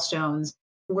milestones,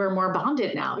 we're more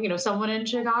bonded now. Someone in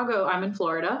Chicago, I'm in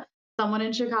Florida, someone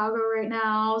in Chicago right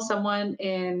now, someone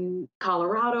in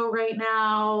Colorado right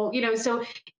now, so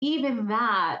even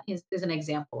that is an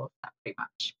example of that pretty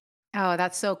much. Oh,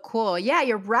 that's so cool. Yeah,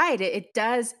 you're right. It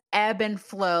does ebb and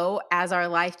flow as our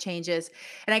life changes.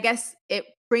 And I guess it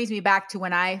brings me back to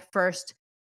when I first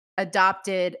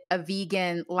adopted a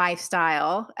vegan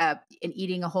lifestyle and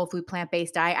eating a whole food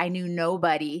plant-based diet. I knew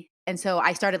nobody. And so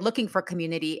I started looking for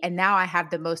community. And now I have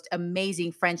the most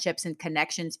amazing friendships and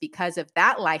connections because of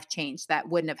that life change that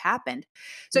wouldn't have happened.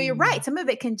 So you're right. Some of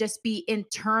it can just be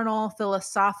internal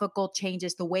philosophical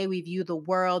changes, the way we view the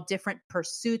world, different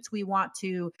pursuits we want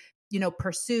to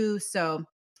pursue. So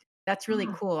that's really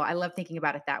cool. I love thinking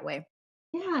about it that way.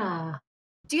 Yeah.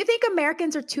 Do you think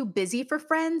Americans are too busy for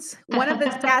friends? One of the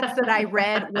stats that I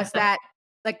read was that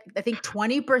I think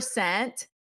 20%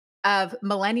 of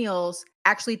millennials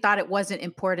actually thought it wasn't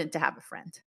important to have a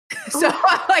friend. So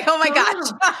I'm like, oh my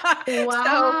gosh.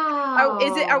 Wow.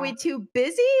 So are we too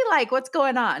busy? Like what's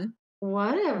going on?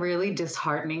 What a really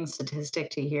disheartening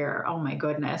statistic to hear. Oh my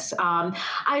goodness.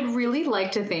 I'd really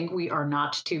like to think we are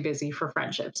not too busy for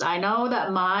friendships. I know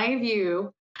that my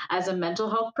view as a mental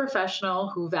health professional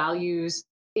who values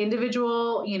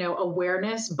individual,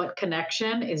 awareness but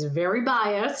connection is very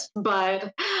biased,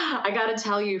 but I got to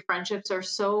tell you friendships are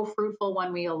so fruitful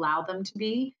when we allow them to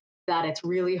be that it's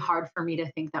really hard for me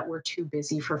to think that we're too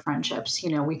busy for friendships.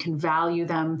 We can value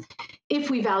them if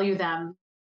we value them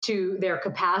to their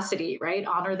capacity, right?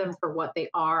 Honor them for what they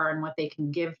are and what they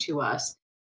can give to us.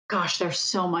 Gosh, there's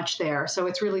so much there. So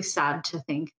it's really sad to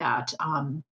think that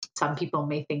some people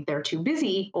may think they're too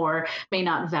busy or may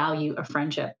not value a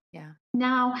friendship. Yeah.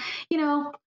 Now,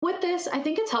 with this, I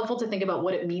think it's helpful to think about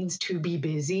what it means to be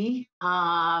busy.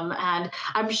 And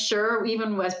I'm sure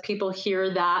even as people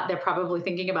hear that, they're probably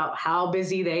thinking about how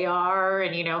busy they are.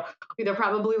 And, they're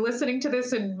probably listening to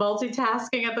this and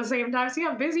multitasking at the same time. See,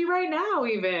 I'm busy right now,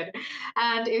 even.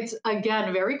 And it's,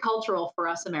 again, very cultural for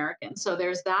us Americans. So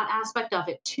there's that aspect of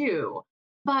it too.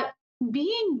 But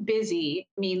being busy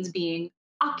means being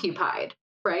occupied,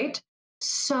 right?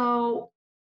 So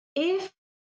if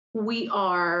we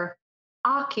are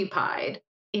occupied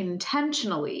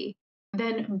intentionally,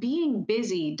 then being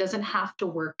busy doesn't have to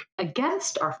work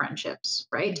against our friendships,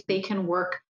 right? Mhm. They can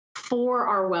work for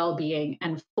our well being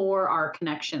and for our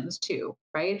connections too,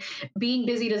 right? Being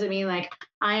busy doesn't mean like,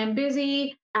 I am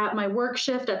busy at my work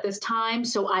shift at this time,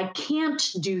 so I can't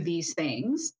do these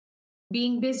things.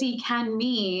 Being busy can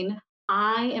mean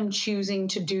I am choosing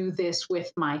to do this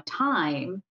with my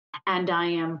time and I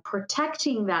am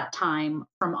protecting that time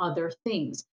from other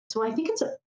things. So I think it's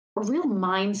a real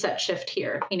mindset shift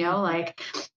here, Mhm. like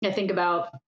I think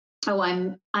about, oh,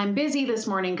 I'm busy this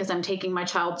morning because I'm taking my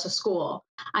child to school.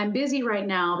 I'm busy right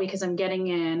now because I'm getting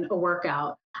in a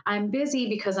workout. I'm busy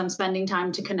because I'm spending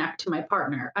time to connect to my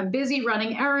partner. I'm busy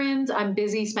running errands. I'm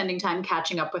busy spending time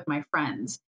catching up with my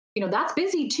friends. That's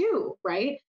busy too,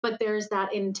 right? But there's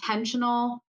that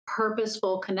intentional,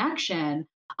 purposeful connection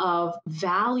of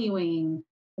valuing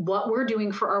what we're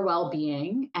doing for our well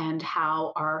being and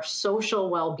how our social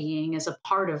well being is a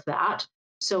part of that.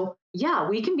 So, yeah,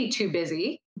 we can be too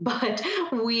busy, but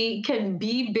we can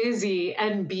be busy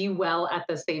and be well at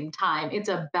the same time. It's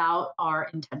about our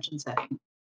intention setting.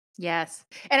 Yes.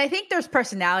 And I think there's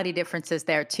personality differences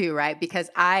there too, right?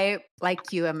 Because I, like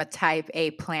you, am a type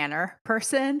A planner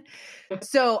person.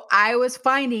 So I was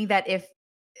finding that if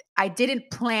I didn't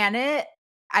plan it,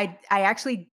 I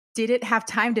actually didn't have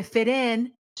time to fit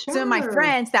in some of my Sure.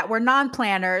 friends that were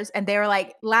non-planners, and they were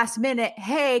like last minute,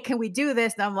 "Hey, can we do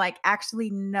this?" And I'm like, "Actually,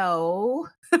 no."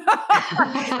 So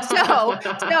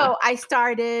I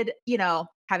started,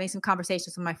 having some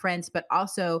conversations with my friends, but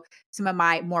also some of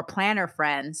my more planner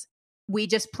friends. We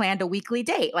just planned a weekly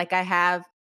date. Like I have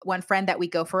one friend that we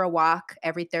go for a walk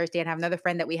every Thursday, and I have another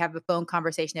friend that we have a phone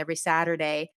conversation every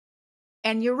Saturday.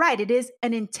 And you're right, it is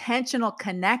an intentional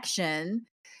connection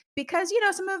because,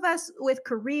 some of us with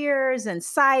careers and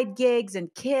side gigs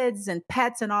and kids and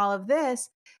pets and all of this,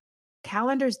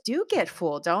 calendars do get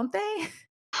full, don't they?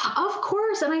 Of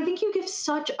course. And I think you give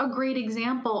such a great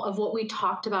example of what we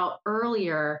talked about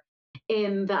earlier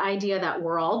in the idea that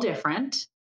we're all different.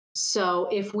 So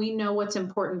if we know what's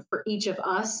important for each of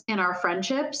us in our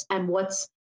friendships and what's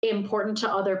important to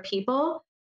other people,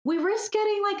 we risk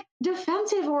getting like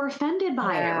defensive or offended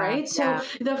by it, Yeah, right? So yeah.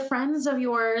 the friends of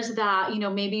yours that,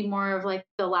 maybe more of like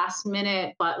the last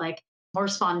minute, but like more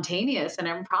spontaneous and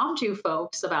impromptu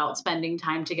folks about spending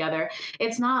time together,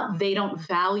 it's not they don't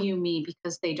value me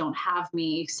because they don't have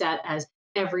me set as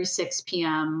every 6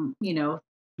 p.m.,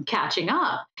 catching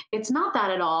up. It's not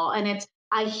that at all. And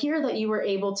I hear that you were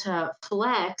able to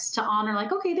flex to honor,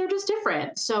 like, okay, they're just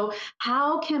different. So,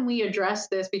 how can we address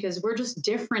this? Because we're just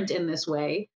different in this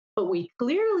way, but we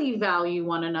clearly value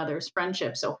one another's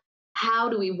friendship. So, how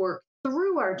do we work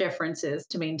through our differences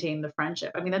to maintain the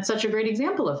friendship? I mean, that's such a great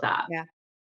example of that. Yeah.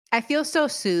 I feel so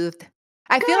soothed.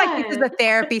 I feel like this is a Good.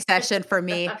 therapy session for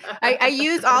me. I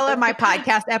use all of my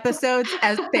podcast episodes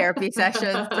as therapy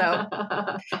sessions. So,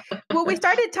 well, we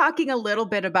started talking a little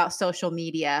bit about social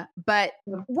media, but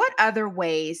what other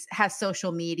ways has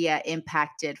social media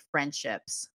impacted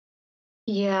friendships?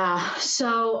 Yeah.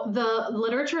 So the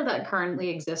literature that currently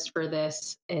exists for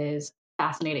this is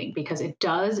fascinating because it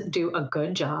does do a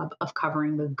good job of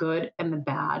covering the good and the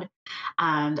bad.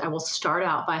 And I will start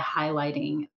out by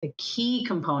highlighting the key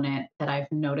component that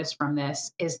I've noticed from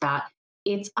this is that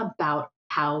it's about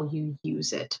how you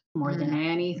use it more than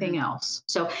anything Mhm. else.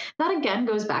 So that again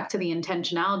goes back to the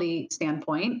intentionality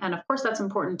standpoint. And of course, that's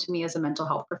important to me as a mental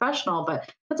health professional, but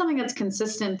that's something that's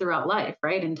consistent throughout life,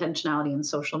 right? Intentionality in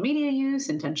social media use,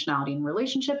 intentionality in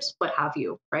relationships, what have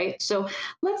you, right? So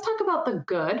let's talk about the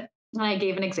good. And I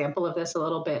gave an example of this a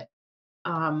little bit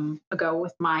ago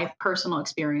with my personal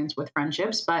experience with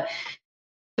friendships, but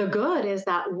the good is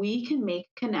that we can make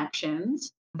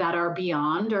connections that are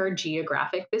beyond our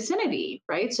geographic vicinity,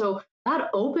 right? So that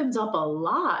opens up a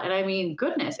lot. And I mean,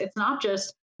 goodness, it's not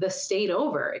just the state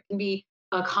over, it can be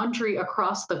a country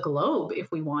across the globe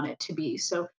if we want it to be.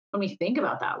 So when we think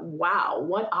about that, wow,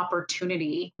 what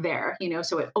opportunity there,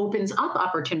 so it opens up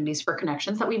opportunities for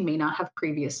connections that we may not have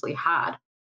previously had.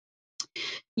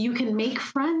 You can make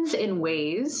friends in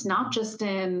ways, not just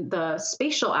in the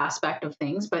spatial aspect of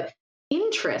things, but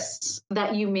interests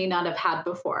that you may not have had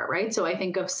before, right? So I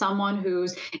think of someone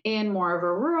who's in more of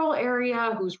a rural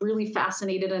area who's really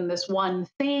fascinated in this one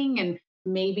thing, and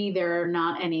maybe there are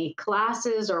not any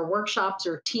classes or workshops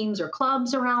or teams or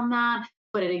clubs around that,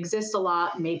 but it exists a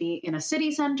lot, maybe in a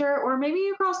city center or maybe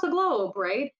across the globe,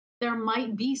 right? There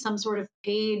might be some sort of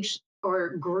page or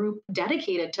group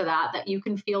dedicated to that you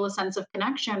can feel a sense of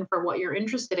connection for what you're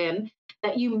interested in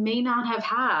that you may not have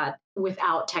had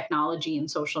without technology and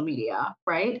social media,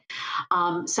 right?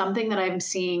 Something that I'm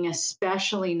seeing,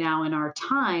 especially now in our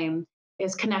time,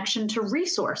 is connection to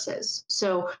resources.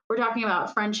 So we're talking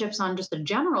about friendships on just a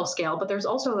general scale, but there's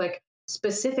also like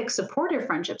specific supportive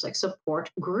friendships, like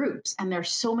support groups. And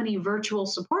there's so many virtual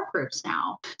support groups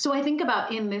now. So I think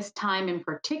about in this time in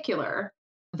particular,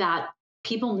 that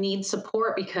people need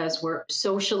support because we're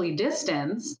socially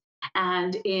distanced.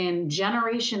 And in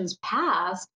generations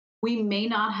past, we may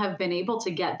not have been able to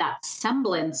get that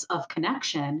semblance of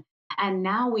connection. And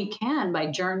now we can by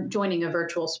joining a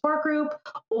virtual support group,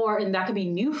 and that could be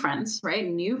new friends, right?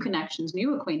 New connections,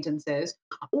 new acquaintances,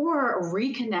 or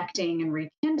reconnecting and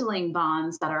rekindling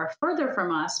bonds that are further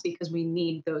from us because we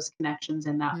need those connections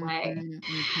in that way. Mhm,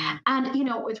 mhm. And,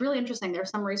 it's really interesting. There's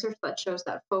some research that shows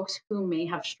that folks who may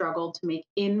have struggled to make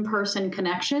in person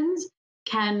connections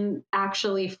can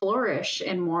actually flourish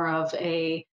in more of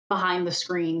a behind the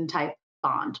screen type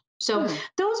bond. So, Hmm.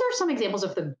 those are some examples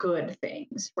of the good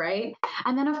things, right?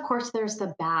 And then, of course, there's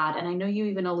the bad. And I know you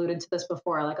even alluded to this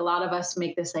before. Like a lot of us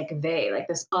make this like like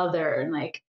this other, and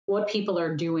like what people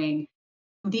are doing,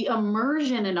 the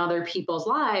immersion in other people's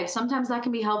lives, sometimes that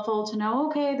can be helpful to know,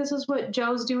 okay, this is what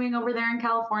Joe's doing over there in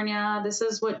California. This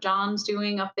is what John's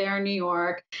doing up there in New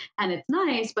York. And it's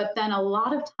nice. But then a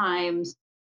lot of times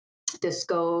this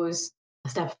goes a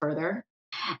step further.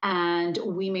 And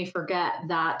we may forget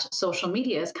that social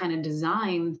media is kind of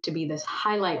designed to be this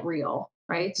highlight reel,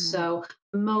 right? Mhm. So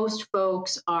most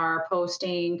folks are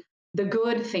posting the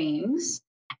good things,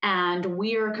 and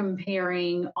we are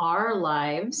comparing our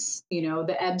lives,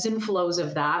 the ebbs and flows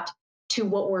of that, to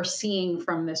what we're seeing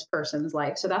from this person's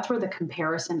life. So that's where the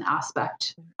comparison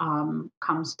aspect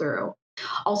comes through.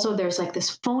 Also, there's like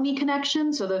this phony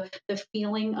connection. So the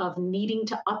feeling of needing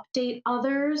to update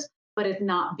others, but it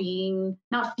not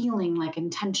feeling like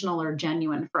intentional or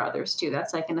genuine for others too.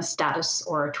 That's like in a status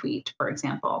or a tweet, for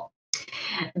example.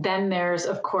 Then there's,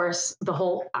 of course, the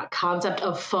whole concept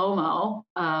of FOMO,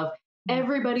 of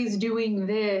everybody's doing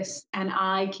this and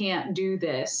I can't do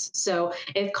this. So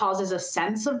it causes a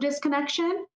sense of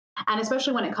disconnection. And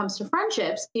especially when it comes to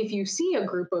friendships, if you see a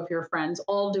group of your friends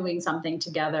all doing something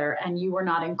together and you are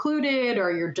not included or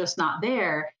you're just not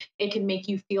there, it can make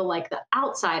you feel like the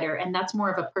outsider. And that's more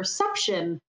of a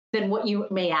perception than what you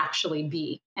may actually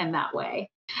be in that way.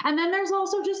 And then there's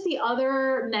also just the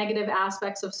other negative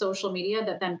aspects of social media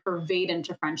that then pervade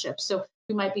into friendships. So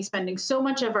we might be spending so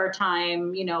much of our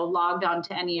time, logged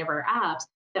onto any of our apps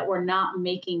that we're not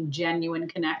making genuine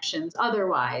connections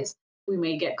otherwise. We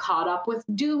may get caught up with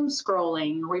doom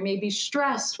scrolling. We may be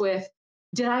stressed with,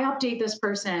 did I update this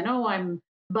person? Oh, I'm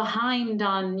behind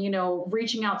on,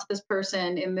 reaching out to this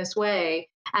person in this way.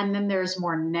 And then there's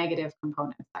more negative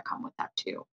components that come with that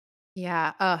too.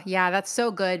 Yeah. Oh, yeah. That's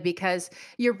so good because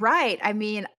you're right. I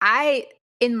mean,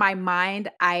 in my mind,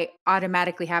 I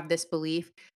automatically have this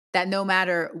belief that no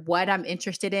matter what I'm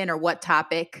interested in or what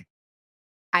topic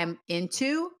I'm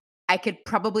into, I could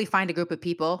probably find a group of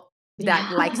people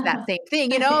that likes that Yeah. same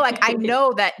thing. Like I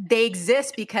know that they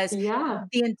exist because Yeah.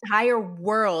 the entire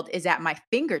world is at my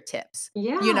fingertips,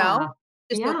 you know? Yeah.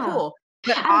 Just so Yeah. cool.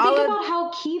 But And all think of about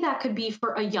how key that could be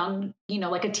for a young,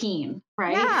 like a teen,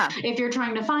 right? yeah. If you're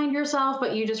trying to find yourself,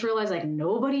 but you just realize like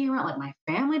nobody around, like my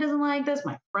family doesn't like this,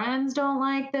 my friends don't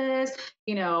like this,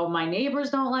 my neighbors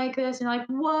don't like this. And you're like,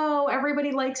 whoa,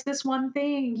 everybody likes this one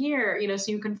thing here,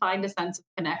 so you can find a sense of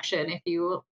connection if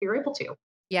you're able to.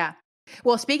 Yeah.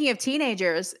 Well, speaking of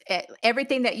teenagers,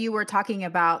 everything that you were talking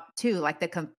about too, like the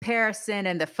comparison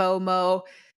and the FOMO,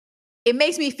 it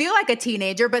makes me feel like a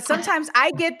teenager, but sometimes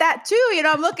I get that too.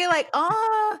 I'm looking like,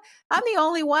 oh, I'm the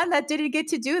only one that didn't get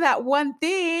to do that one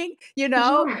thing.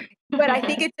 Sure. But I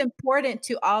think it's important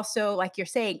to also, like you're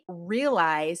saying,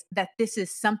 realize that this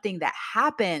is something that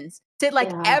happens to like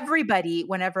Yeah. everybody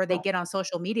whenever they Yep. get on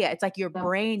social media. It's like your Yep.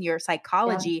 brain, your Yep.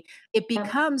 psychology, it Yep.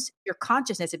 becomes your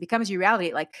consciousness, it becomes your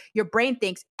reality. Like your brain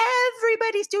thinks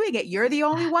everybody's doing it. You're the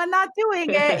only one not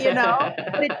doing it.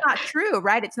 But it's not true,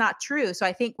 right? It's not true. So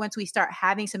I think once we start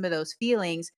having some of those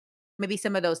feelings, maybe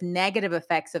some of those negative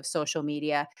effects of social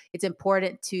media, it's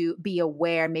important to be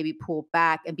aware, maybe pull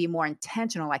back and be more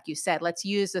intentional. Like you said, let's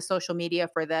use the social media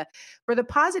for the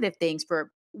positive things,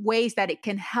 for ways that it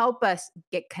can help us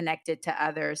get connected to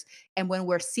others. And when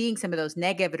we're seeing some of those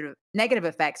negative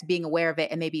effects, being aware of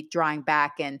it and maybe drawing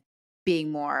back and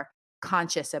being more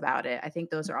conscious about it. I think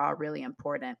those are all really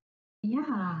important.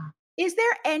 Yeah. Is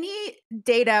there any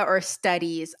data or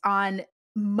studies on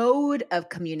mode of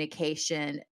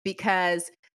communication?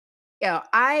 Because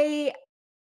I'm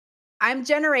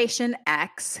Generation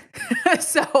X,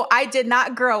 so I did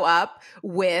not grow up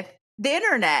with the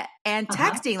internet and Uh-huh.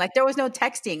 texting. Like there was no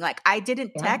texting. Like I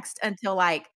didn't Yeah. text until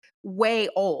like way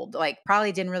old. Like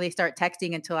probably didn't really start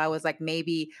texting until I was like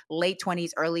maybe late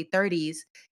 20s, early 30s.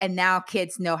 And now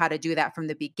kids know how to do that from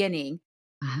the beginning.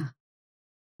 Uh-huh.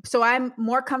 So I'm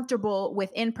more comfortable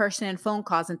with in-person and phone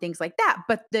calls and things like that.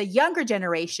 But the younger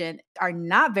generation are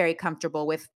not very comfortable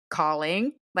with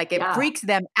calling. Like it Yeah. freaks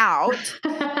them out.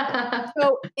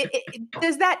 So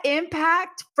does that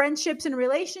impact friendships and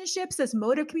relationships? Does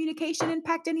mode of communication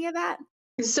impact any of that?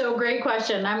 So great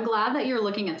question. I'm glad that you're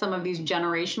looking at some of these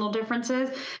generational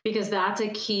differences because that's a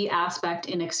key aspect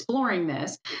in exploring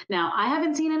this. Now, I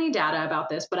haven't seen any data about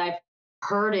this, but I've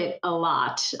heard it a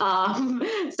lot.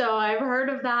 So I've heard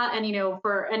of that. And,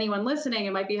 for anyone listening,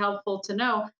 it might be helpful to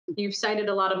know you've cited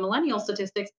a lot of millennial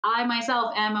statistics. I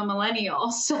myself am a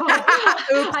millennial. So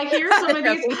Oops. I hear some of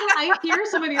these, Joking. I hear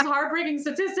some of these heartbreaking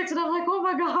statistics and I'm like, oh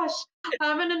my gosh,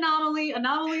 I'm an anomaly.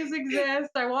 Anomalies exist.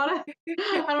 I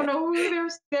don't know who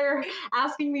they're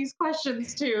asking these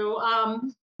questions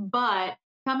to. But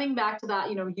coming back to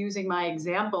that, using my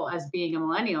example as being a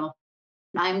millennial,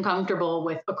 I'm comfortable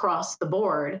with across the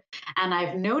board. And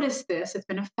I've noticed this. It's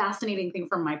been a fascinating thing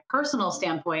from my personal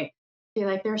standpoint. Feel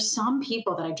like there's some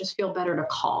people that I just feel better to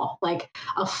call. Like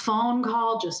a phone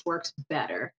call just works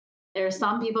better. There's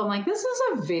some people I'm like, this is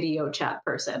a video chat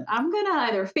person. I'm gonna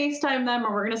either FaceTime them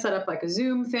or we're gonna set up like a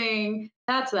Zoom thing.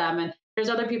 That's them. And there's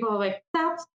other people who are like,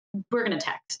 we're gonna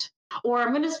text. Or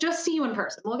I'm gonna just see you in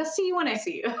person. Well, I'll see you when I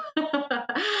see you.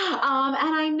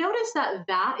 And I noticed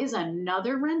that is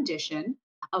another rendition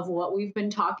of what we've been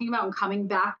talking about and coming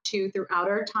back to throughout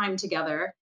our time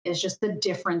together is just the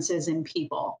differences in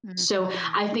people. So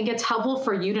Mhm. I think it's helpful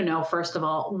for you to know, first of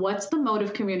all, what's the mode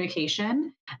of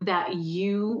communication that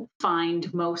you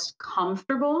find most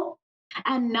comfortable?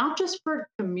 And not just for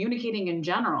communicating in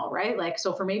general, right? Like,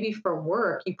 so for maybe for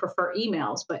work, you prefer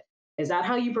emails, but is that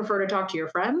how you prefer to talk to your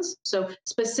friends? So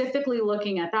specifically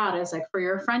looking at that as like for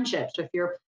your friendships, if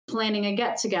you're planning a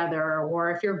get together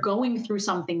or if you're going through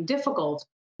something difficult,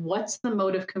 what's the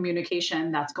mode of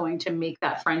communication that's going to make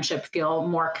that friendship feel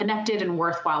more connected and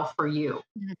worthwhile for you?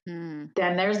 Mhm.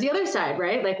 Then there's the other side,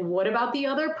 right? Like, what about the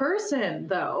other person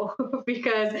though?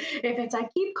 Because if it's, I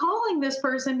keep calling this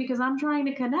person because I'm trying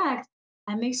to connect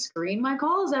and they screen my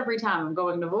calls every time, I'm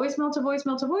going to voicemail to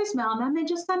voicemail to voicemail, and then they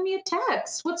just send me a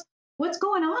text. What's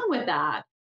going on with that?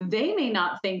 They may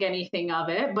not think anything of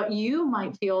it, but you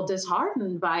might feel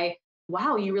disheartened by,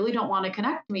 wow, you really don't want to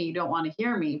connect me. You don't want to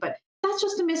hear me. But that's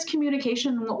just a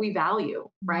miscommunication in what we value,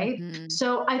 right? Mhm.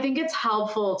 So I think it's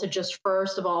helpful to just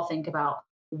first of all think about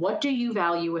what do you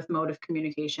value with mode of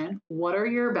communication? What are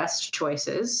your best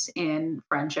choices in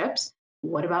friendships?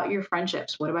 What about your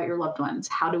friendships? What about your loved ones?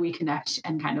 How do we connect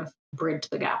and kind of bridge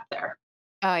the gap there?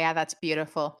 Oh yeah, that's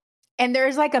beautiful. And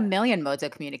there's like a million modes of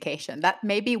communication. That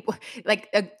may be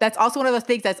like that's also one of those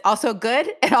things that's also good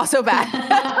and also bad.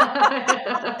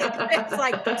 It's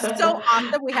like so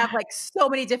awesome. We have like so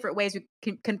many different ways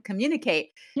we can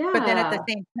communicate, but then at the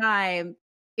Yeah, same time,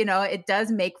 it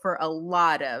does make for a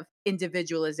lot of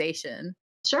individualization.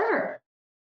 sure.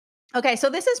 Okay, so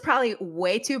this is probably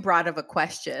way too broad of a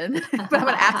question, but I'm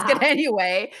going to ask it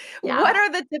anyway. What Yeah.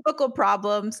 are the typical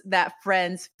problems that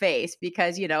friends face?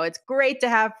 Because, it's great to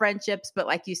have friendships, but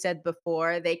like you said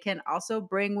before, they can also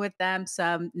bring with them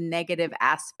some negative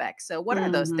aspects. So, what are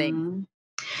those things? hmm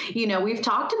we've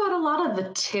talked about a lot of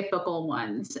the typical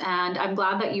ones, and I'm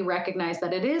glad that you recognize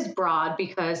that it is broad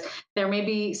because there may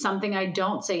be something I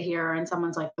don't say here, and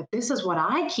someone's like, but this is what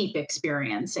I keep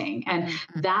experiencing. And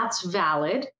Mhm. that's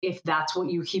valid if that's what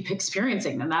you keep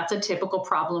experiencing, and that's a typical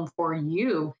problem for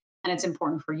you. And it's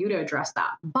important for you to address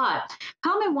that. But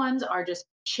common ones are just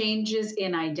changes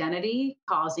in identity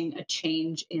causing a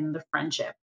change in the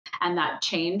friendship. And that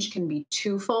change can be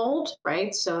twofold,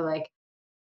 right? So, like,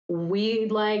 we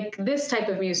like this type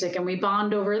of music and we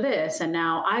bond over this, and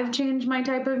now I've changed my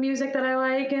type of music that I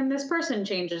like, and this person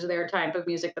changes their type of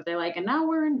music that they like, and now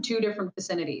we're in two different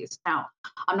vicinities. Now,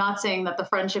 I'm not saying that the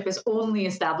friendship is only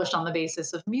established on the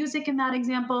basis of music in that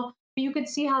example, but you could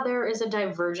see how there is a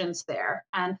divergence there,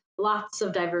 and lots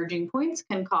of diverging points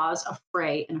can cause a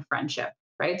fray in a friendship,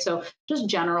 right? So just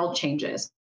general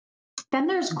changes. Then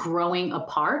there's growing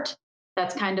apart.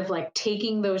 That's kind of like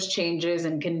taking those changes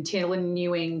and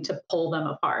continuing to pull them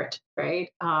apart,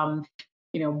 right?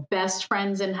 Best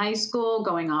friends in high school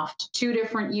going off to two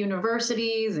different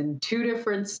universities in two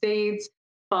different states,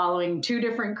 following two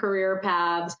different career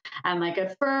paths. And like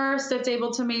at first it's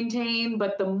able to maintain,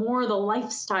 but the more the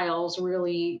lifestyles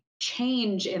really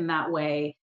change in that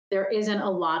way, there isn't a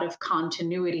lot of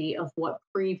continuity of what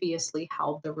previously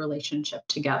held the relationship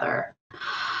together.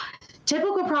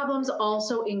 Typical problems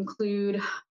also include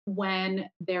when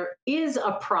there is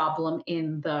a problem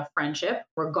in the friendship,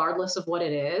 regardless of what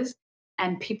it is,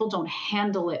 and people don't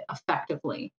handle it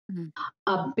effectively. Mhm.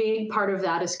 A big part of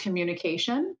that is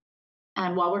communication.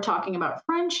 And while we're talking about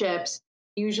friendships,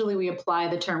 usually we apply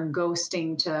the term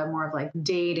ghosting to more of like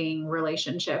dating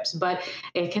relationships, but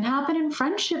it can happen in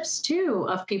friendships too,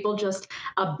 of people just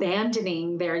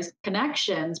abandoning their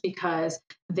connections because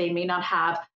they may not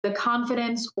have the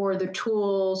confidence or the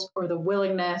tools or the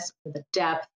willingness or the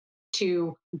depth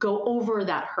to go over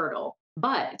that hurdle.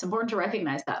 But it's important to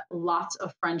recognize that lots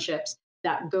of friendships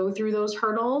that go through those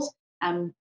hurdles,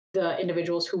 and the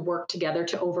individuals who work together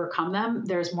to overcome them,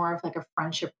 there's more of like a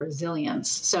friendship resilience.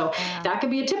 So Yeah. that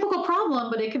could be a typical problem,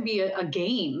 but it could be a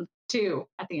gain too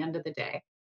at the end of the day.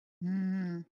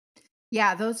 Mm.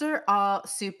 Yeah, those are all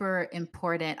super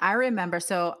important. I remember,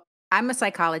 so I'm a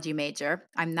psychology major.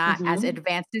 I'm not as hmm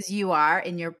advanced as you are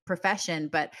in your profession,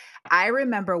 but I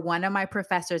remember one of my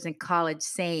professors in college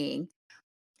saying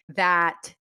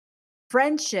that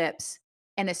friendships,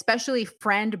 and especially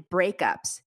friend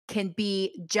breakups, can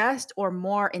be just or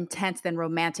more intense than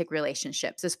romantic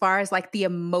relationships as far as like the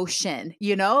emotion,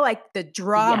 like the Yes.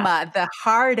 drama, the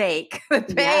heartache, the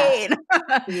Yes.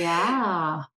 pain.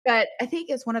 Yeah. But I think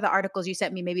it's one of the articles you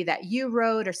sent me, maybe that you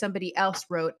wrote or somebody else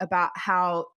wrote, about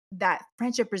how that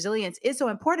friendship resilience is so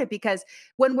important, because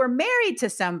when we're married to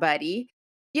somebody,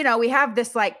 we have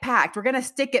this like pact. We're going to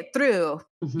stick it through,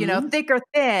 hmm thick or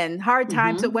thin, hard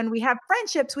times. But hmm when we have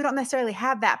friendships, we don't necessarily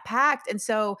have that pact. And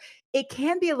so it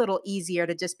can be a little easier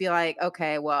to just be like,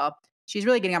 okay, well, she's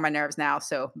really getting on my nerves now.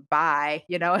 So bye,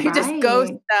 you just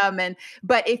ghost Right. them.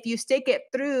 But if you stick it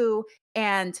through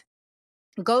and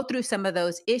go through some of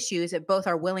those issues, if both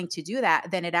are willing to do that,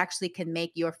 then it actually can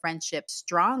make your friendship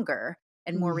stronger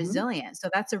and more hmm resilient. So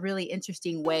that's a really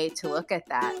interesting way to look at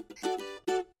that.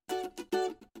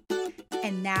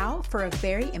 And now for a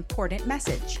very important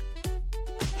message.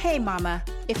 Hey, mama,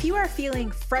 if you are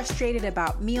feeling frustrated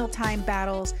about mealtime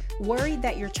battles, worried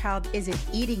that your child isn't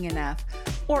eating enough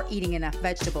or eating enough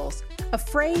vegetables,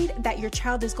 afraid that your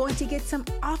child is going to get some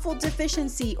awful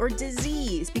deficiency or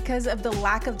disease because of the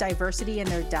lack of diversity in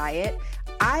their diet,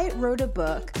 I wrote a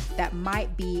book that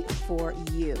might be for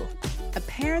you. A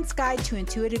Parent's Guide to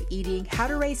Intuitive Eating: How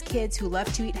to Raise Kids Who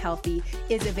Love to Eat Healthy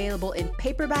is available in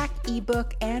paperback,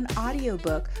 ebook, and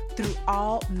audiobook through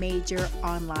all major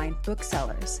online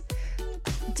booksellers.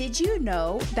 Did you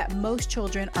know that most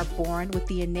children are born with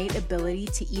the innate ability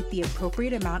to eat the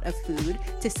appropriate amount of food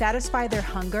to satisfy their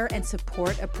hunger and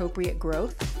support appropriate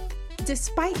growth?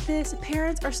 Despite this,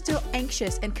 parents are still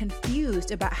anxious and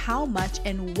confused about how much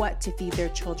and what to feed their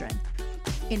children.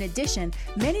 In addition,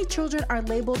 many children are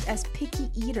labeled as picky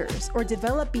eaters or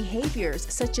develop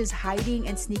behaviors such as hiding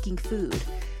and sneaking food.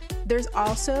 There's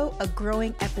also a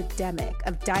growing epidemic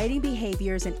of dieting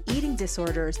behaviors and eating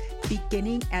disorders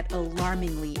beginning at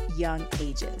alarmingly young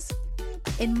ages.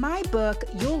 In my book,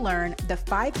 you'll learn the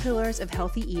 5 pillars of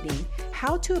healthy eating,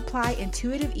 how to apply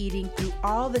intuitive eating through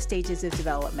all the stages of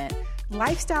development,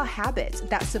 lifestyle habits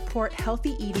that support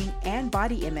healthy eating and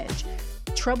body image,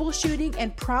 troubleshooting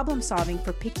and problem solving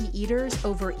for picky eaters,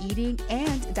 overeating,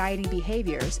 and dieting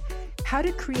behaviors, how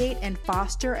to create and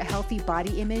foster a healthy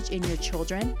body image in your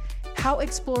children, how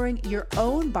exploring your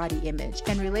own body image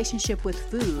and relationship with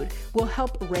food will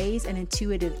help raise an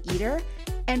intuitive eater,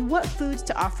 and what foods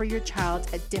to offer your child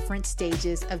at different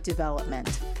stages of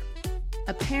development.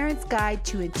 A Parent's Guide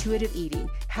to Intuitive Eating,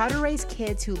 How to Raise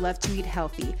Kids Who Love to Eat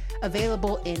Healthy,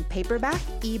 available in paperback,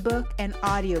 ebook, and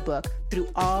audiobook through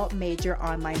all major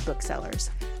online booksellers.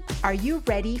 Are you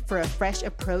ready for a fresh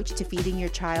approach to feeding your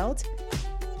child?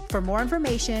 For more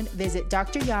information, visit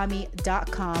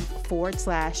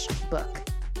dryami.com/book.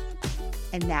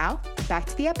 And now, back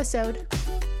to the episode.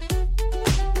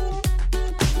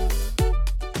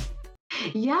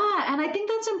 Yeah, and I think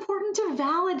that's important to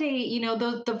validate,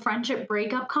 the friendship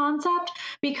breakup concept,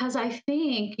 because I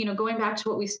think, going back to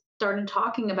what we started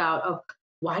talking about of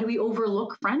why do we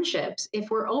overlook friendships? If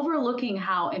we're overlooking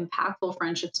how impactful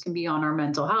friendships can be on our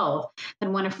mental health,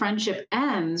 then when a friendship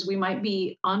ends, we might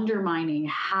be undermining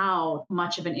how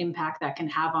much of an impact that can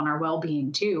have on our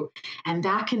well-being too. And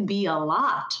that can be a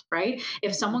lot, right?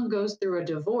 If someone goes through a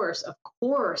divorce, of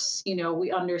course,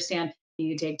 we understand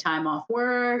you take time off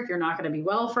work, you're not going to be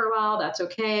well for a while, that's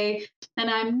okay. And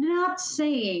I'm not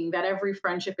saying that every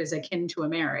friendship is akin to a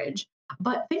marriage,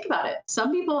 but think about it.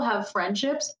 Some people have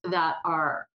friendships that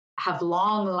have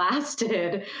long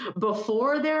lasted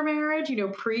before their marriage,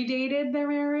 predated their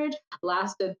marriage,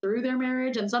 lasted through their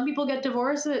marriage. And some people get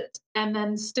divorced and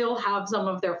then still have some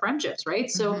of their friendships, right?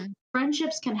 So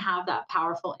friendships can have that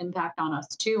powerful impact on us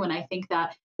too. And I think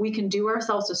that we can do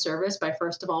ourselves a service by,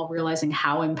 first of all, realizing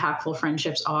how impactful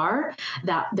friendships are,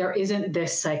 that there isn't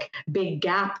this like big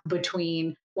gap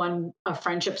between when a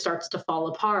friendship starts to fall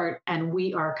apart and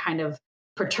we are kind of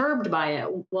perturbed by it.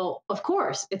 Well, of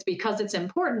course, it's because it's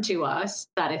important to us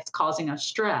that it's causing us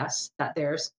stress, that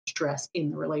there's stress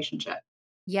in the relationship.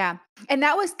 Yeah. And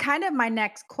that was kind of my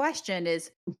next question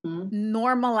is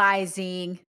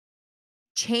normalizing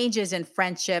changes in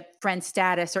friendship, friend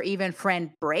status, or even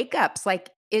friend breakups. Like,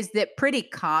 is that pretty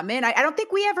common? I don't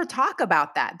think we ever talk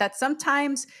about that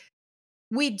sometimes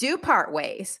we do part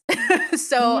ways.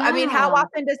 So, I mean, how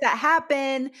often does that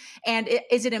happen? And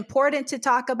is it important to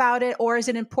talk about it? Or is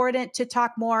it important to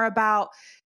talk more about,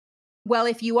 well,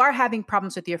 if you are having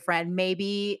problems with your friend,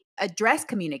 maybe address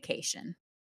communication?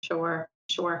 Sure.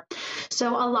 So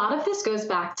a lot of this goes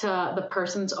back to the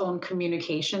person's own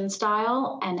communication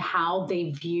style and how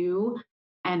they view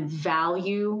and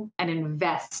value and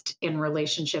invest in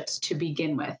relationships to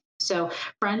begin with. So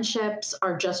friendships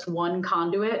are just one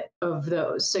conduit of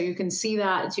those. So you can see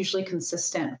that it's usually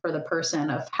consistent for the person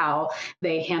of how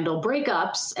they handle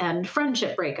breakups and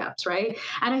friendship breakups, right?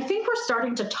 And I think we're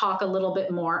starting to talk a little bit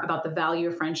more about the value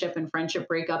of friendship and friendship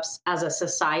breakups as a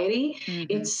society.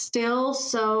 It's still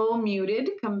so muted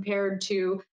compared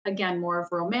to, again, more of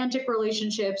romantic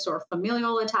relationships or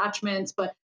familial attachments,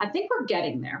 but I think we're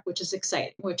getting there, which is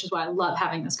exciting, which is why I love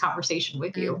having this conversation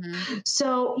with you.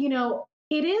 So,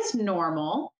 it is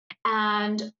normal.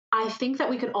 And I think that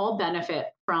we could all benefit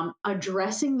from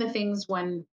addressing the things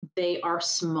when they are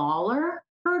smaller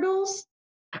hurdles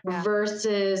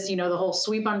versus, the whole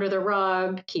sweep under the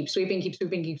rug, keep sweeping, keep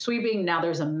sweeping, keep sweeping. Now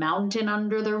there's a mountain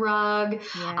under the rug.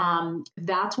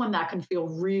 That's when that can feel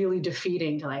really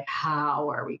defeating to like, how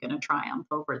are we going to triumph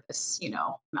over this,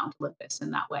 Mount Olympus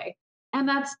in that way? And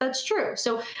that's true.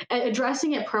 So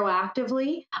addressing it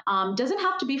proactively doesn't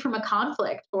have to be from a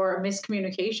conflict or a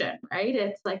miscommunication, right?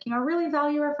 It's like, I really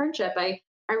value our friendship. I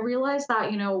realize that,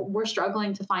 we're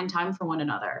struggling to find time for one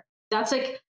another. That's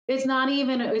like, it's not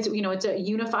even, it's a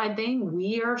unified thing.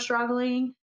 We are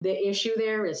struggling. The issue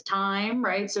there is time,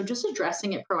 right? So just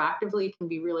addressing it proactively can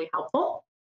be really helpful.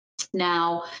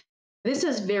 Now, this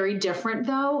is very different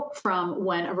though from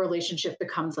when a relationship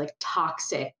becomes like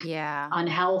toxic,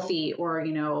 unhealthy, or,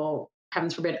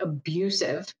 heavens forbid,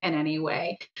 abusive in any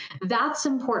way. That's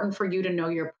important for you to know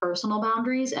your personal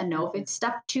boundaries and know if it's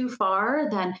stepped too far,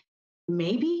 then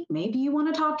maybe you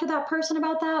want to talk to that person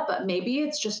about that, but maybe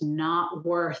it's just not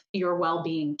worth your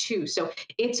well-being too. So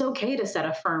it's okay to set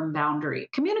a firm boundary.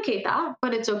 Communicate that,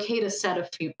 but it's okay to set a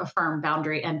firm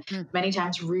boundary, and many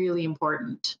times really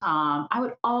important. I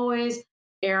would always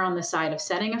err on the side of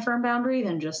setting a firm boundary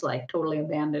than just like totally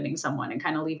abandoning someone and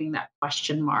kind of leaving that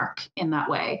question mark in that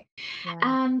way.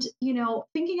 And,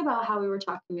 thinking about how we were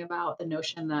talking about the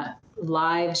notion that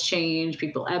lives change,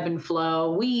 people ebb and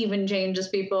flow, we even change as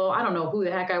people. I don't know who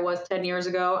the heck I was 10 years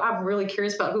ago. I'm really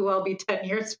curious about who I'll be 10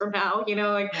 years from now.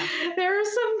 There are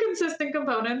some consistent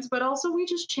components, but also we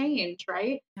just change,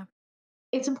 right?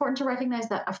 It's important to recognize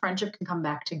that a friendship can come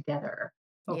back together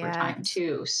over time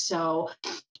too. So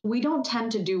we don't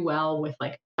tend to do well with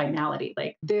like finality.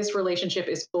 Like this relationship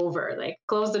is over, like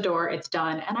close the door, it's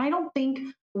done. And I don't think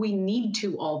we need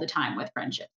to all the time with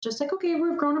friendship. Just like, okay,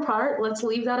 we've grown apart, let's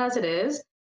leave that as it is.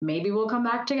 Maybe we'll come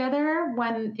back together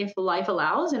when, if life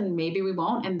allows, and maybe we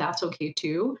won't, and that's okay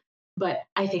too. But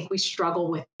I think we struggle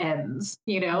with ends,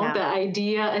 Yeah. the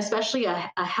idea, especially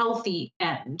a healthy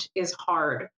end, is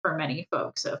hard for many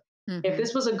folks. So if Hmm.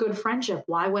 this was a good friendship,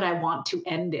 why would I want to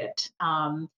end it?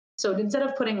 So instead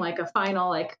of putting like a final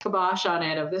like kibosh on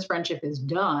it of this friendship is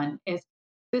done, it's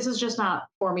this is just not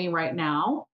for me right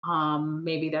now.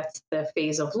 Maybe that's the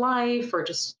phase of life or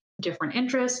just different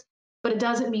interests, but it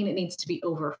doesn't mean it needs to be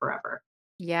over forever.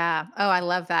 Yeah. Oh, I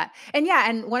love that. And yeah,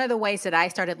 and one of the ways that I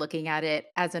started looking at it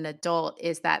as an adult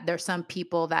is that there's some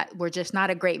people that were just not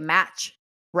a great match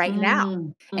right now,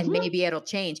 Mm, and hmm. maybe it'll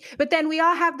change. But then we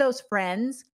all have those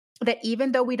friends that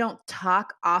even though we don't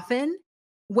talk often,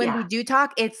 when we Yeah. do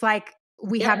talk, it's like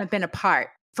we Yep. haven't been apart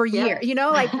for years. Yep.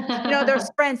 Like,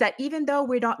 there's friends that even though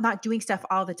we're not doing stuff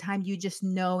all the time, you just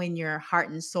know in your heart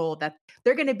and soul that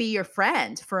they're going to be your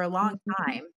friend for a long Hmm.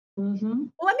 time. Hmm.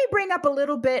 Well, let me bring up a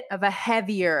little bit of a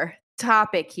heavier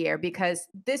topic here because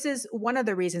this is one of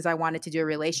the reasons I wanted to do a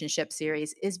relationship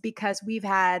series is because we've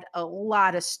had a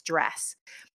lot of stress,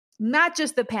 not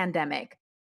just the pandemic,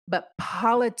 but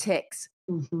politics,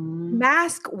 Hmm.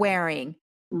 mask wearing,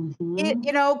 Hmm.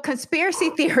 conspiracy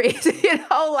theories,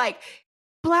 like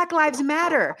Black Lives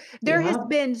Matter. There has Yep.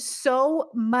 been so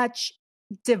much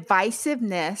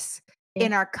divisiveness Yeah.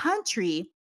 in our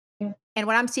country, Yeah. and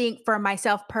what I'm seeing for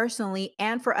myself personally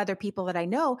and for other people that I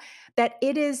know, that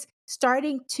it is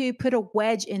starting to put a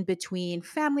wedge in between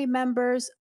family members,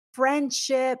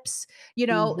 friendships,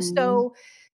 Hmm. so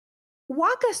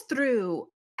walk us through,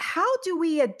 how do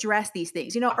we address these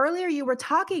things? Earlier you were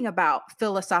talking about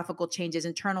philosophical changes,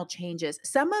 internal changes.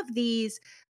 Some of these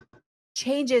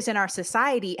changes in our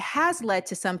society has led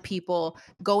to some people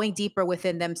going deeper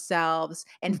within themselves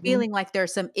and Hmm. feeling like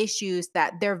there's some issues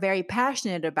that they're very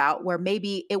passionate about where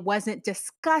maybe it wasn't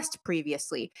discussed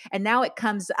previously and now it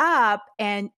comes up,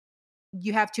 and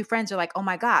you have two friends who are like, oh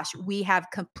my gosh, we have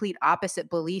complete opposite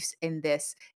beliefs in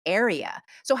this area.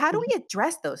 So how do we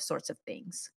address those sorts of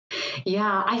things?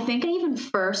 Yeah, I think even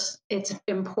first, it's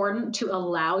important to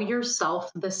allow yourself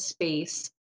the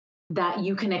space that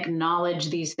you can acknowledge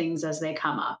these things as they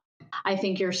come up. I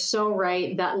think you're so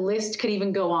right. That list could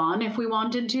even go on if we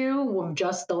wanted to, of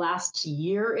just the last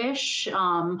year ish,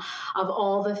 of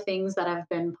all the things that have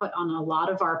been put on a lot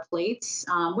of our plates,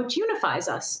 which unifies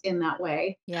us in that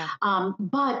way. Yeah.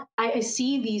 But I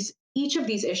see each of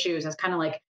these issues as kind of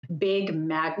like big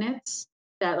magnets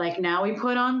that like now we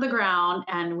put on the ground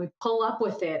and we pull up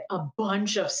with it a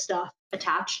bunch of stuff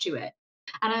attached to it.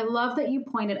 And I love that you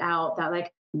pointed out that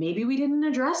like maybe we didn't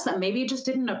address them. Maybe it just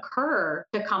didn't occur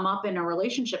to come up in a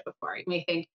relationship before. You may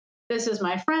think, this is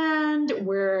my friend.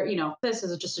 This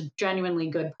is just a genuinely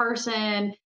good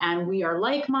person and we are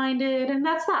like minded. And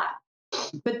that's that.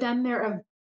 But then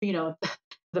you know,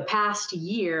 the past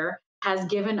year has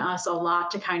given us a lot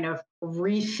to kind of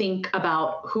rethink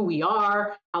about who we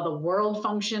are, how the world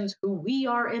functions, who we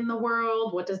are in the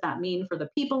world, what does that mean for the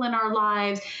people in our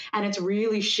lives, and it's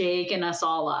really shaken us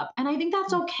all up. And I think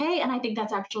that's okay, and I think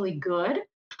that's actually good.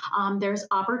 There's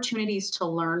opportunities to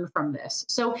learn from this.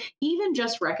 So even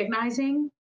just recognizing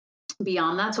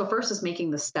beyond that. So first is making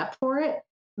the step for it,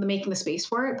 making the space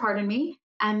for it, pardon me.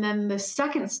 And then the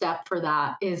second step for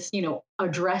that is,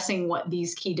 addressing what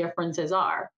these key differences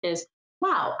are is,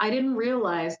 wow, I didn't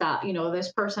realize that,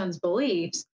 this person's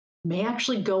beliefs may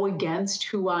actually go against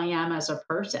who I am as a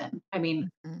person. I mean,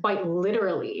 Mhm. quite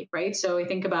literally, right? So I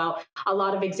think about a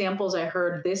lot of examples I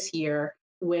heard this year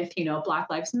with, Black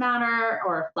Lives Matter,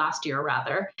 or last year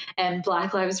rather, and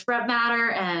Black Lives Matter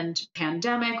and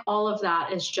pandemic, all of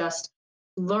that is just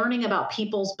learning about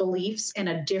people's beliefs in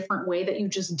a different way that you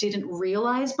just didn't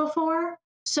realize before.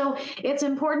 So it's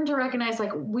important to recognize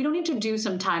like we don't need to do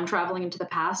some time traveling into the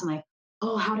past and like,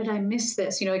 oh, how did I miss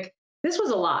this? Like this was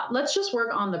a lot. Let's just work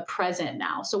on the present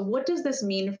now. So what does this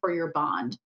mean for your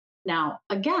bond? Now,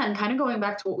 again, kind of going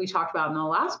back to what we talked about in the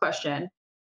last question,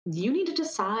 you need to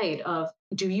decide of,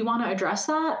 do you want to address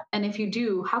that, and if you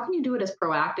do, how can you do it as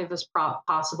proactive as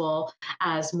possible,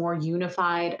 as more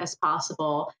unified as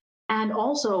possible, and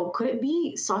also could it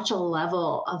be such a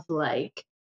level of like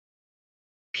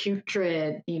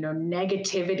putrid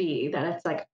negativity that it's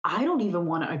like I don't even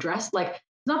want to address, like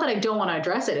it's not that I don't want to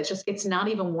address it, it's just it's not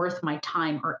even worth my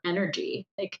time or energy.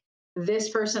 Like this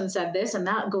person said this and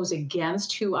that goes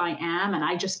against who I am, and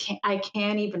I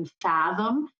can't even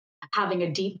fathom having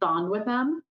a deep bond with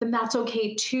them, then that's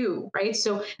okay too, right?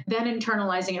 So then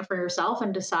internalizing it for yourself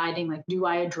and deciding, like, do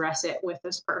I address it with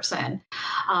this person?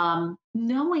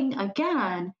 Knowing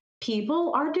again,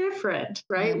 people are different,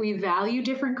 Yeah. right? We value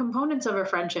different components of a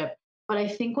friendship. But I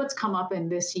think what's come up in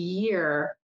this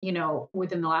year,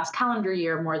 within the last calendar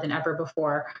year more than ever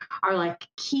before, are like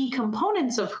key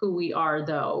components of who we are,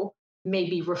 though, may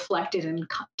be reflected in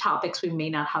topics we may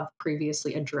not have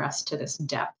previously addressed to this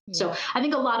depth. So Yeah. I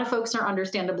think a lot of folks are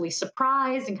understandably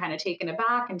surprised and kind of taken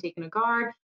aback and taken a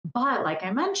guard. But like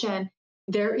I mentioned,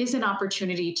 there is an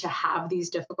opportunity to have these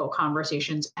difficult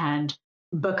conversations and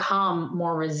become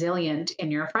more resilient in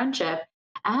your friendship.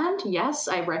 And yes,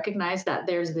 I recognize that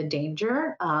there's the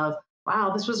danger of,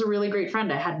 wow, this was a really great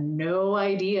friend. I had no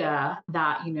idea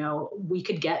that, we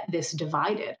could get this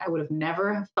divided. I would have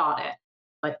never have thought it.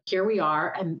 But here we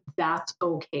are, and that's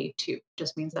okay too.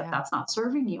 Just means that Yeah. that's not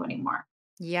serving you anymore.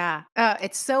 Yeah.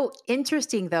 It's so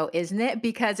interesting though, isn't it?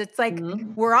 Because it's like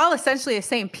Mhm. we're all essentially the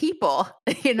same people,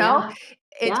 you know?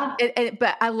 Yeah. Yeah.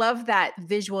 But I love that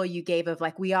visual you gave of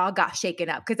like we all got shaken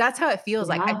up because that's how it feels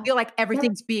like. I Yeah. feel like Yep.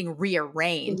 everything's being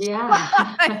rearranged. You know?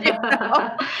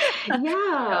 Yeah. So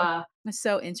Yeah. it's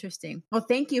so interesting. Well,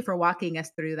 thank you for walking us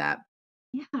through that.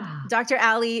 Yeah. Dr.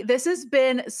 Ali, this has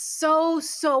been so,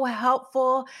 so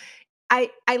helpful. I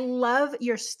love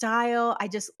your style. I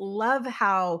just love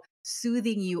how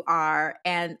soothing you are.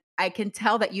 And I can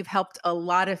tell that you've helped a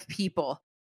lot of people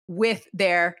with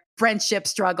their friendship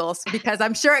struggles because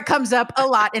I'm sure it comes up a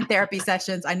lot in therapy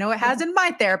sessions. I know it has in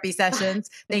my therapy sessions.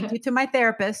 Thank you to my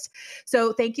therapist.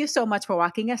 So thank you so much for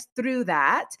walking us through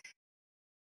that.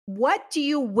 What do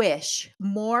you wish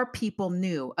more people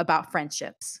knew about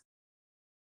friendships?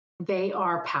 They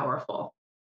are powerful.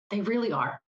 They really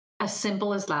are. As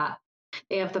simple as that.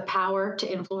 They have the power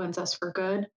to influence us for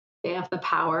good. They have the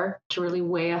power to really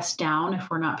weigh us down if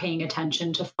we're not paying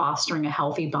attention to fostering a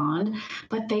healthy bond,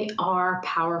 but they are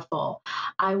powerful.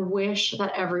 I wish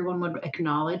that everyone would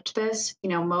acknowledge this.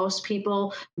 Most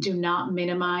people do not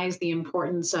minimize the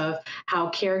importance of how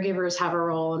caregivers have a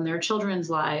role in their children's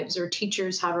lives, or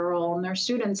teachers have a role in their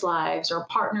students' lives, or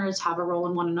partners have a role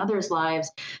in one another's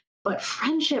lives. But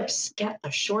friendships get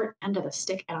the short end of the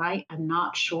stick, and I am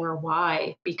not sure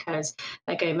why. Because,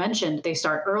 like I mentioned, they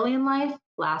start early in life,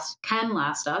 can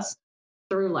last us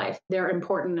through life. They're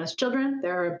important as children.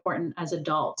 They're important as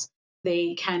adults.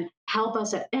 They can help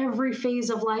us at every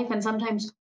phase of life, and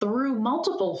sometimes through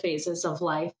multiple phases of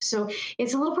life. So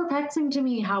it's a little perplexing to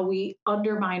me how we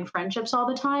undermine friendships all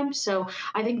the time. So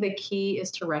I think the key is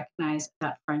to recognize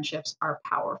that friendships are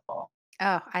powerful.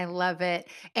 Oh, I love it.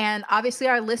 And obviously,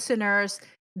 our listeners,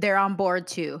 they're on board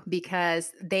too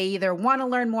because they either want to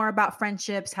learn more about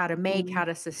friendships, how to make, how Mm.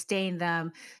 to sustain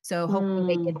them. So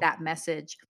hopefully, they get Mm. that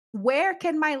message. Where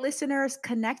can my listeners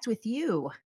connect with you?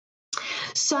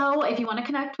 So, if you want to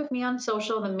connect with me on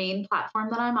social, the main platform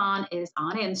that I'm on is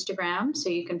on Instagram. So,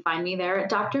 you can find me there at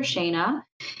Dr. Shainna.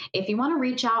 If you want to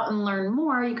reach out and learn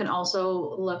more, you can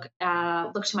also look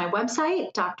to my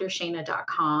website,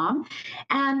 drshainna.com.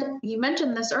 And you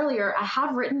mentioned this earlier. I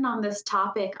have written on this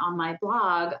topic on my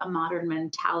blog, A Modern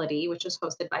Mentality, which is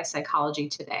hosted by Psychology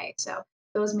Today. So,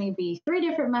 those may be 3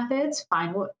 different methods.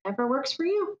 Find whatever works for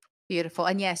you. Beautiful.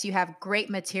 And yes, you have great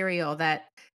material that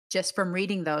just from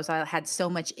reading those, I had so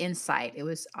much insight. It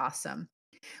was awesome.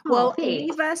 Oh, Well, thanks.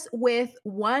 leave us with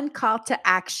one call to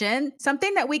action,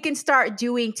 something that we can start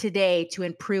doing today to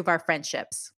improve our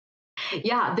friendships.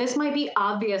 Yeah, this might be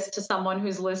obvious to someone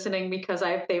who's listening because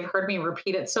they've heard me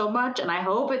repeat it so much, and I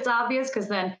hope it's obvious because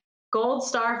then gold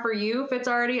star for you if it's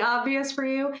already obvious for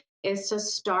you is to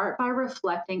start by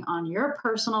reflecting on your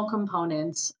personal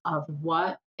components of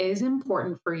what is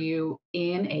important for you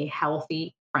in a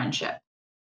healthy friendship.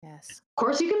 Yes. Of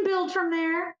course, you can build from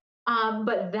there,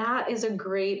 but that is a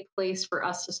great place for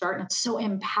us to start. And it's so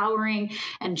empowering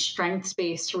and strengths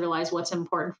based to realize what's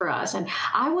important for us. And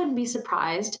I wouldn't be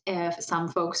surprised if some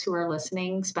folks who are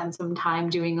listening spend some time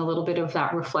doing a little bit of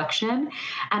that reflection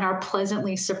and are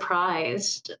pleasantly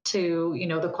surprised to,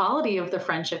 the quality of the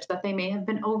friendships that they may have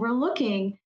been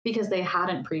overlooking because they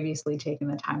hadn't previously taken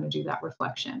the time to do that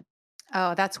reflection.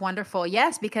 Oh, that's wonderful.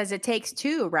 Yes, because it takes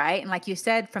two, right? And like you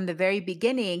said from the very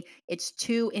beginning, it's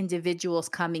two individuals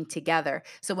coming together.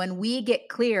 So when we get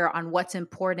clear on what's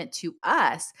important to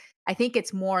us, I think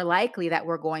it's more likely that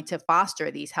we're going to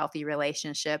foster these healthy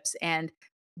relationships and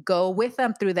go with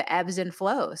them through the ebbs and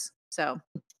flows. So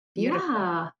beautiful.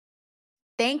 Yeah.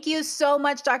 Thank you so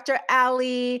much, Dr.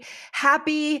 Ali.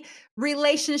 Happy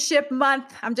Relationship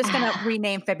Month. I'm just going to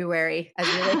rename February as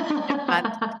Relationship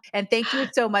Month. And thank you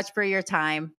so much for your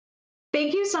time.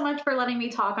 Thank you so much for letting me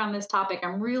talk on this topic.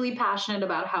 I'm really passionate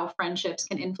about how friendships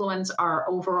can influence our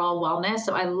overall wellness.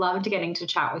 So I loved getting to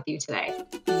chat with you today.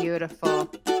 Beautiful.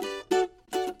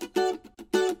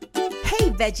 Hey,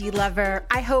 veggie lover.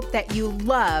 I hope that you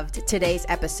loved today's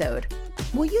episode.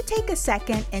 Will you take a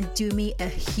second and do me a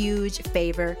huge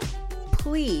favor?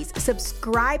 Please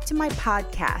subscribe to my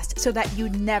podcast so that you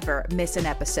never miss an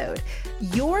episode.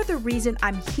 You're the reason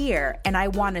I'm here, and I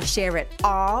want to share it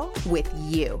all with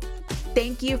you.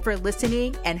 Thank you for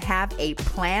listening, and have a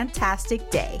plantastic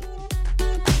day.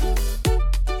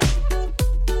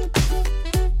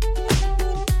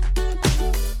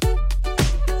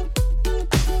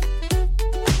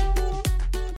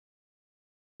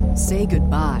 Say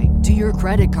goodbye to your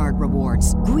credit card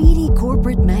rewards. Greedy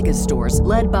corporate mega stores,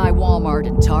 led by Walmart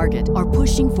and Target, are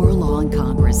pushing for a law in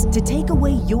Congress to take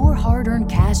away your hard-earned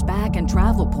cash back and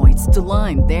travel points to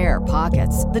line their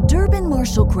pockets. The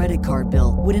Durbin-Marshall credit card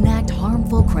bill would enact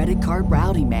harmful credit card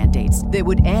routing mandates that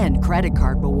would end credit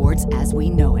card rewards as we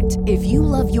know it. If you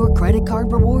love your credit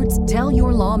card rewards, tell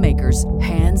your lawmakers,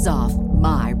 hands off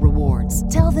my rewards.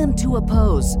 Tell them to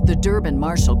oppose the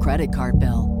Durbin-Marshall credit card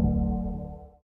bill.